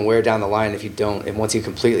can't imagine where down the line if you don't, and once you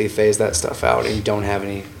completely phase that stuff out and you don't have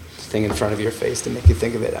anything in front of your face to make you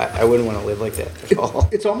think of it, I wouldn't want to live like that at all.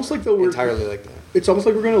 It's almost like though we're entirely like that. It's almost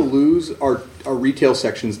like we're going to lose our retail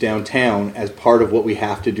sections downtown as part of what we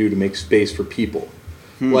have to do to make space for people.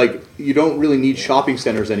 Like you don't really need shopping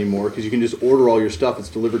centers anymore because you can just order all your stuff. It's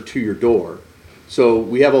delivered to your door. So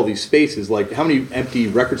we have all these spaces. Like how many empty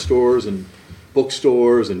record stores and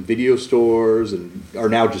bookstores and video stores and are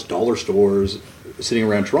now just dollar stores sitting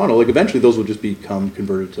around Toronto? Like eventually those will just become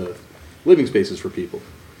converted to living spaces for people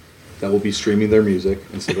that will be streaming their music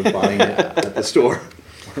instead of buying it at the store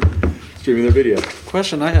or streaming their video.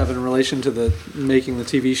 Question I have in relation to the making the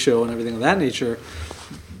TV show and everything of that nature.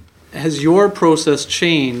 Has your process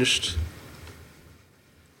changed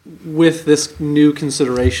with this new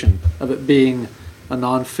consideration of it being a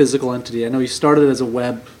non-physical entity? I know you started as a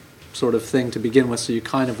web sort of thing to begin with, so you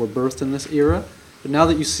kind of were birthed in this era. But now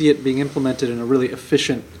that you see it being implemented in a really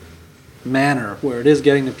efficient manner, where it is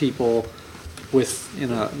getting to people with,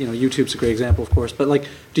 YouTube's a great example, of course. But like,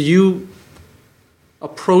 do you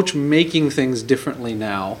approach making things differently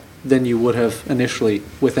now than you would have initially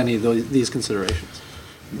with any of these considerations?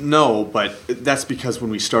 No, but that's because when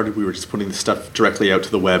we started, we were just putting the stuff directly out to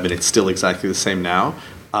the web, and it's still exactly the same now.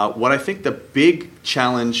 What I think the big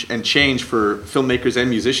challenge and change for filmmakers and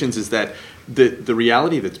musicians is that the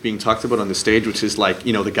reality that's being talked about on the stage, which is like,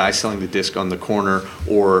 the guy selling the disc on the corner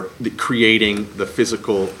or creating the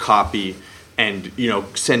physical copy and,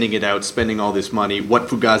 sending it out, spending all this money, what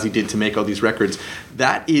Fugazi did to make all these records,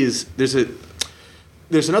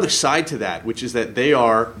 there's another side to that, which is that they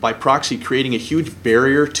are, by proxy, creating a huge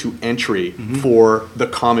barrier to entry for the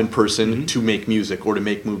common person to make music or to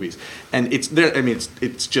make movies. And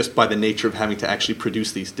it's just by the nature of having to actually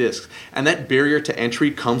produce these discs. And that barrier to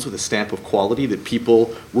entry comes with a stamp of quality that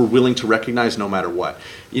people were willing to recognize no matter what.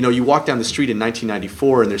 You walk down the street in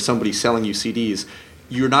 1994 and there's somebody selling you CDs.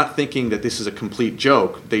 you're not thinking that this is a complete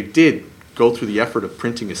joke. They did go through the effort of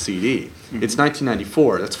printing a CD. It's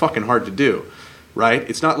 1994. That's fucking hard to do, right?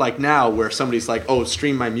 It's not like now where somebody's like, oh,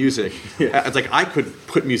 stream my music. It's like I could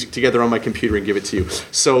put music together on my computer and give it to you.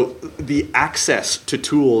 So the access to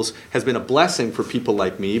tools has been a blessing for people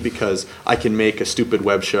like me because I can make a stupid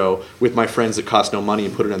web show with my friends that cost no money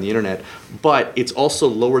and put it on the internet. But it's also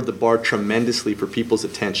lowered the bar tremendously for people's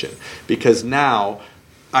attention because now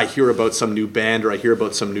I hear about some new band or I hear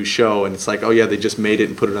about some new show and it's like, oh yeah, they just made it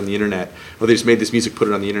and put it on the internet. Or they just made this music, put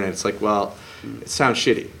it on the internet. It's like, well, it sounds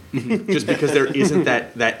shitty. Just because there isn't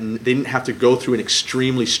that they didn't have to go through an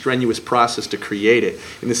extremely strenuous process to create it.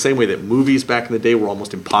 In the same way that movies back in the day were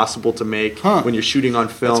almost impossible to make when you're shooting on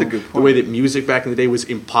film. That's a good point. The way that music back in the day was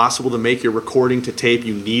impossible to make. You're recording to tape.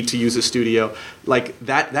 You need to use a studio. Like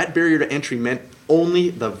that barrier to entry meant only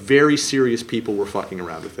the very serious people were fucking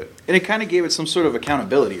around with it. And it kind of gave it some sort of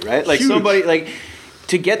accountability, right? Like Huge. somebody, like,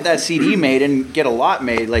 to get that CD made and get a lot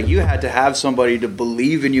made, like, you had to have somebody to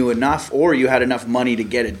believe in you enough, or you had enough money to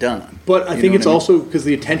get it done. But I You think know it's what I mean? also because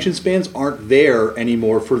the attention spans aren't there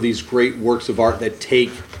anymore for these great works of art that take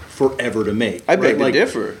forever to make. I beg right? to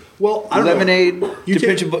differ. Well, I don't Lemonade, know. You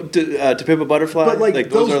to, take- to Pimp a Butterfly. But like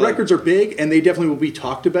those are records are big and they definitely will be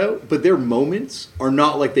talked about, but their moments are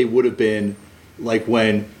not like they would have been like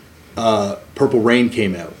when Purple Rain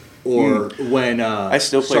came out. Or when I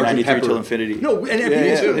still play Sgt. 93 Pepper. till infinity. No, and Yeah, people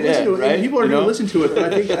yeah, still listen to it. right? And people are You going to know? listen to it.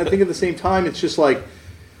 But I think at the same time, it's just like,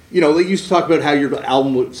 you know, they used to talk about how your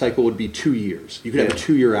album cycle would be 2 years. You could have a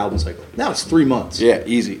 2-year album cycle. Now it's 3 months. Yeah,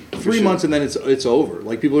 easy. 3 months and then it's over.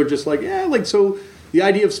 Like people are just like, yeah, like so. The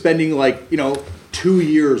idea of spending like 2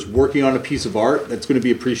 years working on a piece of art that's going to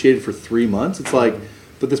be appreciated for 3 months. It's like,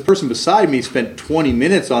 but this person beside me spent 20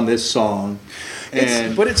 minutes on this song.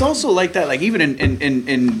 And But it's also like that, like even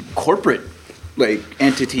in corporate like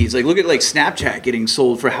entities, like look at like Snapchat getting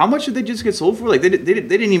sold for how much did they just get sold for? Like they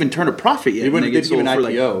didn't even turn a profit yet. they when went they to get give an sold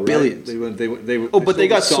for IPO, like billions. Right? But they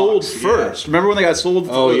got sold stocks, first. Remember when they got sold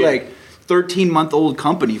for Oh, yeah. like 13-month-old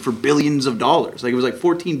company for billions of dollars? Like it was like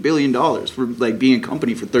 $14 billion for like being a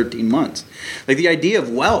company for 13 months. Like the idea of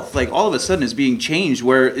wealth, like all of a sudden is being changed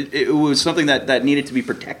where it was something that needed to be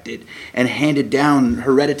protected and handed down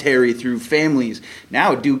hereditary through families.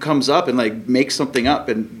 Now a dude comes up and like makes something up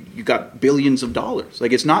and you got billions of dollars.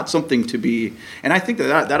 Like it's not something to be, and I think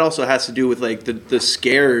that also has to do with like the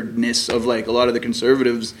scaredness of like a lot of the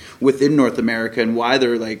conservatives within North America and why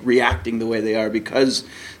they're like reacting the way they are, because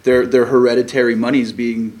their hereditary money is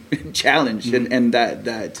being challenged, and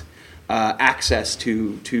that access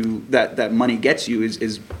to that money gets you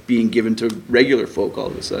is being given to regular folk all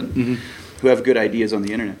of a sudden. Who have good ideas on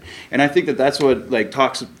the internet. And I think that's what like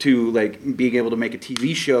talks to like being able to make a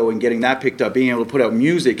TV show and getting that picked up, being able to put out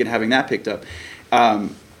music and having that picked up.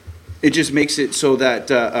 It just makes it so that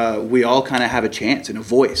we all kind of have a chance and a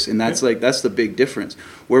voice, and that's that's the big difference.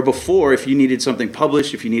 Where before, if you needed something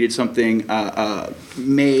published, if you needed something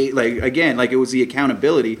made, like again, like it was the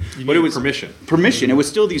accountability, but it was permission. It was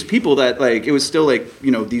still these people that like it was still like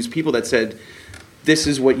these people that said, this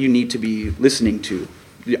is what you need to be listening to.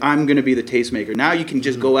 I'm going to be the tastemaker. Now you can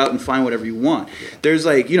just go out and find whatever you want. There's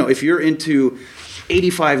like, if you're into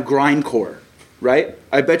 85 grindcore, right?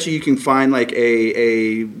 I bet you can find like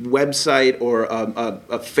a website or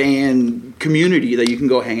a fan community that you can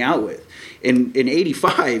go hang out with. In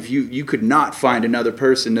 85, you could not find another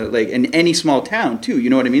person that, like in any small town too.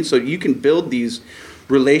 You know what I mean? So you can build these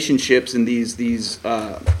relationships and these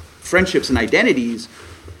friendships and identities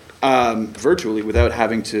virtually without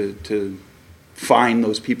having to find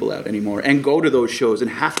those people out anymore and go to those shows and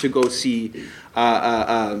have to go see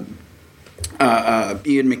Ian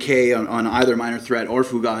McKay on either Minor Threat or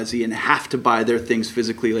Fugazi and have to buy their things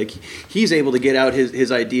physically. Like he's able to get out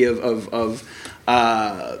his idea of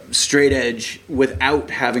straight edge without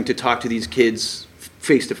having to talk to these kids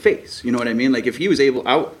face to face. You know what I mean? Like if he was able,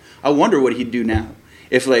 I wonder what he'd do now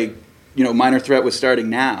if Minor Threat was starting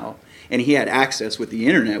now. And he had access with the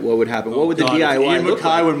internet, what would happen? What would the DIY Ian look McKay,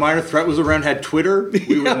 like? when Minor Threat was around, had Twitter,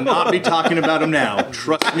 we would not be talking about him now.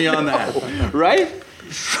 Trust me on that. Right?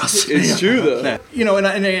 Trust me. It's true, though. That.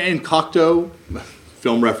 And Cocteau,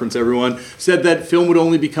 film reference everyone, said that film would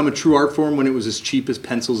only become a true art form when it was as cheap as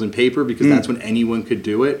pencils and paper, because that's when anyone could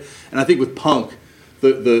do it. And I think with punk,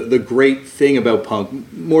 the great thing about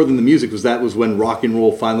punk, more than the music, was when rock and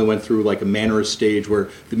roll finally went through like a Mannerist stage where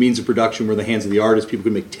the means of production were in the hands of the artists. People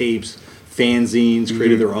could make tapes, fanzines,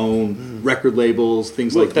 created their own record labels,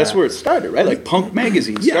 things like that. That's where it started, right? Like Punk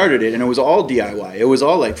Magazine started it, and it was all DIY. It was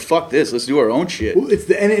all like, fuck this, let's do our own shit. Well,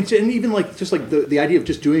 and even like just like the idea of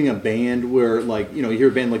just doing a band where like, you know, you hear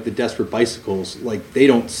a band like the Desperate Bicycles, like they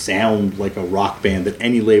don't sound like a rock band that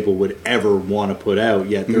any label would ever want to put out,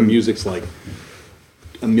 yet their music's like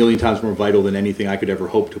a million times more vital than anything I could ever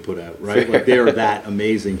hope to put out, right? Like they are that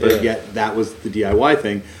amazing, but yet that was the DIY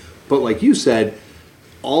thing. But like you said,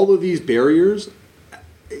 all of these barriers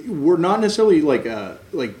were not necessarily like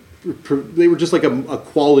they were just like a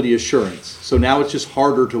quality assurance. So now it's just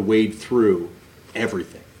harder to wade through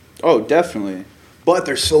everything. Oh, definitely. But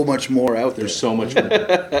there's so much more out there. There's so much more.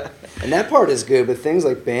 And that part is good, but things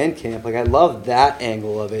like Bandcamp, like I love that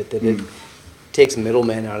angle of it, that it takes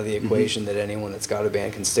middlemen out of the equation, that anyone that's got a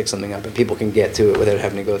band can stick something up and people can get to it without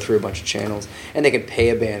having to go through a bunch of channels. And they can pay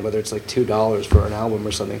a band, whether it's like $2 for an album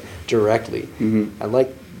or something, directly. I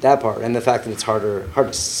like that part, and the fact that it's hard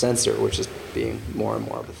to censor, which is being more and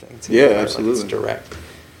more of a thing too. Yeah, right? absolutely. Like it's direct.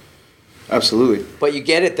 Absolutely. But you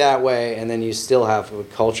get it that way, and then you still have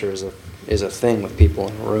culture is a thing with people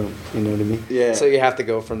in a room. You know what I mean? Yeah. So you have to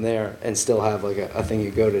go from there and still have like a thing you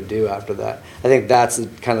go to do after that. I think that's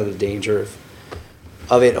kind of the danger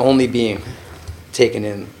of it only being taken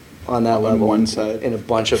in on that level, one side, in a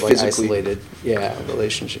bunch of like physically. isolated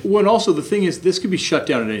relationships. Well, and also the thing is, this could be shut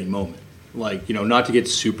down at any moment. Like, you know, not to get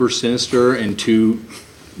super sinister and too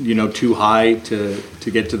high to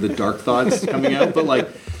get to the dark thoughts coming out,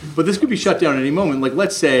 but this could be shut down at any moment. Like,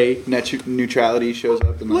 let's say net neutrality shows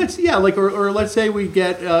up. Or let's say we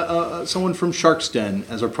get someone from Shark's Den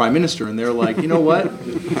as our prime minister, and they're like, you know what,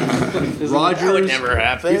 Rogers, that would never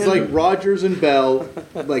happen. It's like Rogers and Bell,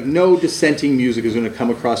 like no dissenting music is going to come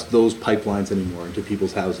across those pipelines anymore into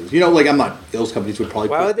people's houses. You know, like those companies would probably.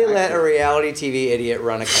 Why would they let a reality TV idiot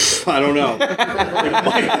run a country? I don't know. It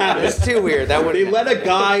might happen. It's too weird. That would. They let a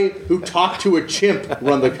guy who talked to a chimp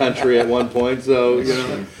run the country at one point, so you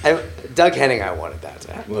know. Doug Henning, I wanted that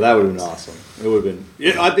to happen. Well, that would have been awesome. It would have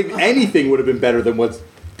been. I think anything would have been better than what's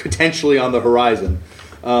potentially on the horizon.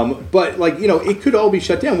 But like, you know, it could all be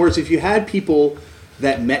shut down. Whereas if you had people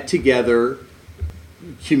that met together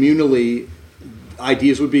communally,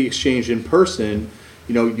 ideas would be exchanged in person.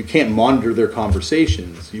 You know, you can't monitor their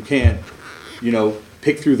conversations. You can't, you know,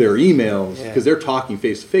 pick through their emails because they're talking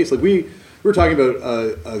face to face. Like we were talking about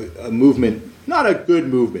a movement. Not a good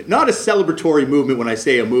movement, not a celebratory movement when I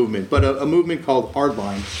say a movement, but a movement called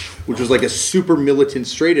Hardline, which was like a super militant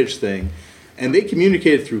straight edge thing. And they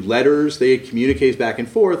communicated through letters, they communicated back and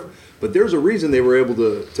forth, but there's a reason they were able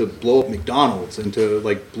to blow up McDonald's and to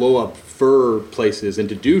like blow up fur places and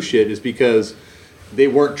to do shit is because they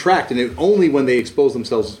weren't tracked. And it only when they exposed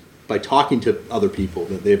themselves by talking to other people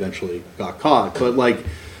that they eventually got caught. But like,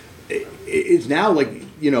 it's now like,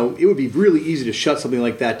 you know, it would be really easy to shut something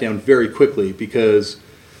like that down very quickly because,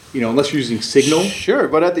 you know, unless you're using Signal. Sure,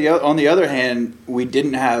 but on the other hand, we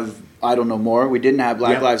didn't have I Don't Know More. We didn't have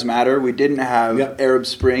Black Lives Matter. We didn't have Arab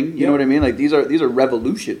Spring. You know what I mean? Like these are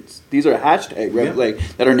revolutions. These are hashtag like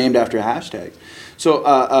that are named after hashtags. So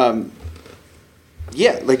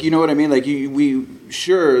like you know what I mean? Like you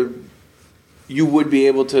would be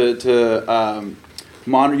able to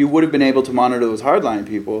monitor. You would have been able to monitor those hardline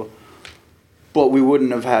people. But we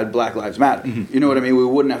wouldn't have had Black Lives Matter. You know what I mean? We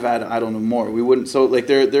wouldn't have had I Don't Know More. We wouldn't. So like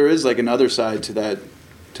there is like another side to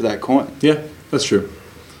that coin. Yeah, that's true.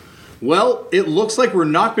 Well, it looks like we're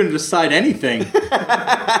not going to decide anything.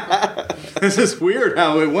 This is weird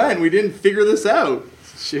how it went. We didn't figure this out.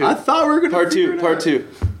 Shoot. I thought we were going to Part two.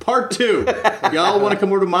 Part two. Y'all want to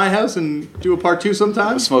come over to my house and do a part two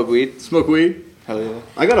sometime? Smoke weed. Smoke weed. Hell yeah.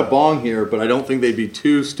 I got a bong here, but I don't think they'd be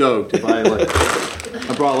too stoked if I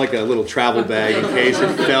brought like a little travel bag in case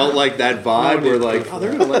it felt like that vibe where like, oh,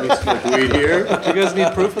 they're going to let me smoke weed here. Do you guys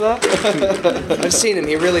need proof of that? I've seen him.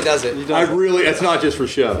 He really does it. It's not just for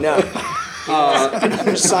show. No.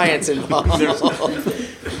 There's science involved. There's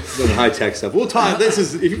some high-tech stuff. We'll talk. Do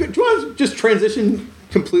you want to just transition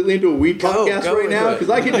completely into a weed podcast right now? Because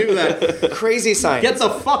I can do that. Crazy science. Get the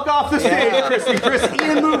fuck off the stage, Chris.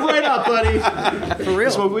 Ian, move right up, buddy. For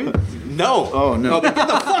real. Smoke weed? No. Oh no. Get the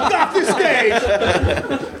fuck off the stage.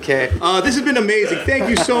 Okay. This has been amazing. Thank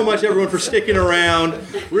you so much, everyone, for sticking around.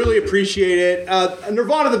 Really appreciate it.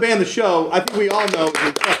 Nirvana, the band, the show. I think we all know it's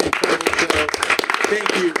a fucking incredible show.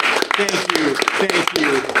 Thank you.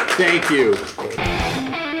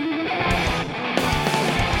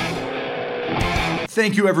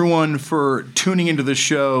 Thank you, everyone, for tuning into the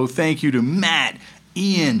show. Thank you to Matt,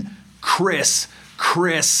 Ian, Chris,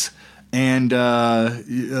 and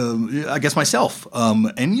I guess myself,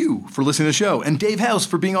 and you for listening to the show, and Dave Hause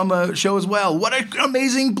for being on the show as well. What an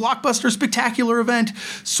amazing, blockbuster, spectacular event.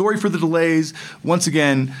 Sorry for the delays. Once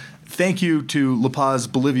again, thank you to La Paz,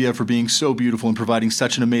 Bolivia for being so beautiful and providing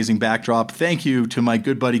such an amazing backdrop. Thank you to my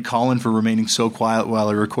good buddy Colin for remaining so quiet while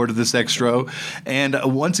I recorded this extra. And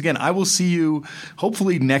once again, I will see you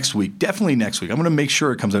hopefully next week. Definitely next week. I'm going to make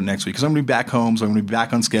sure it comes out next week because I'm going to be back home, so I'm going to be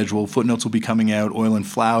back on schedule. Footnotes will be coming out, Oil and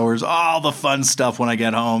Flowers, all the fun stuff when I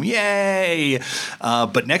get home. Yay!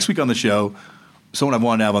 But next week on the show, someone I've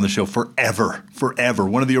wanted to have on the show forever.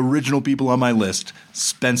 One of the original people on my list,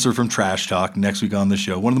 Spencer from Trash Talk, next week on the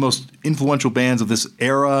show. One of the most influential bands of this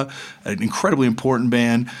era, an incredibly important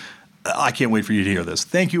band. I can't wait for you to hear this.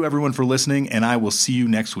 Thank you, everyone, for listening, and I will see you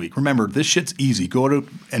next week. Remember, this shit's easy. Go out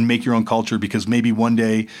and make your own culture because maybe one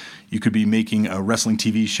day you could be making a wrestling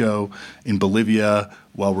TV show in Bolivia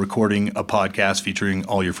while recording a podcast featuring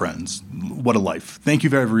all your friends. What a life. Thank you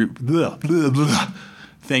very,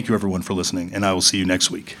 Thank you, everyone, for listening, and I will see you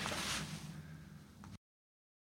next week.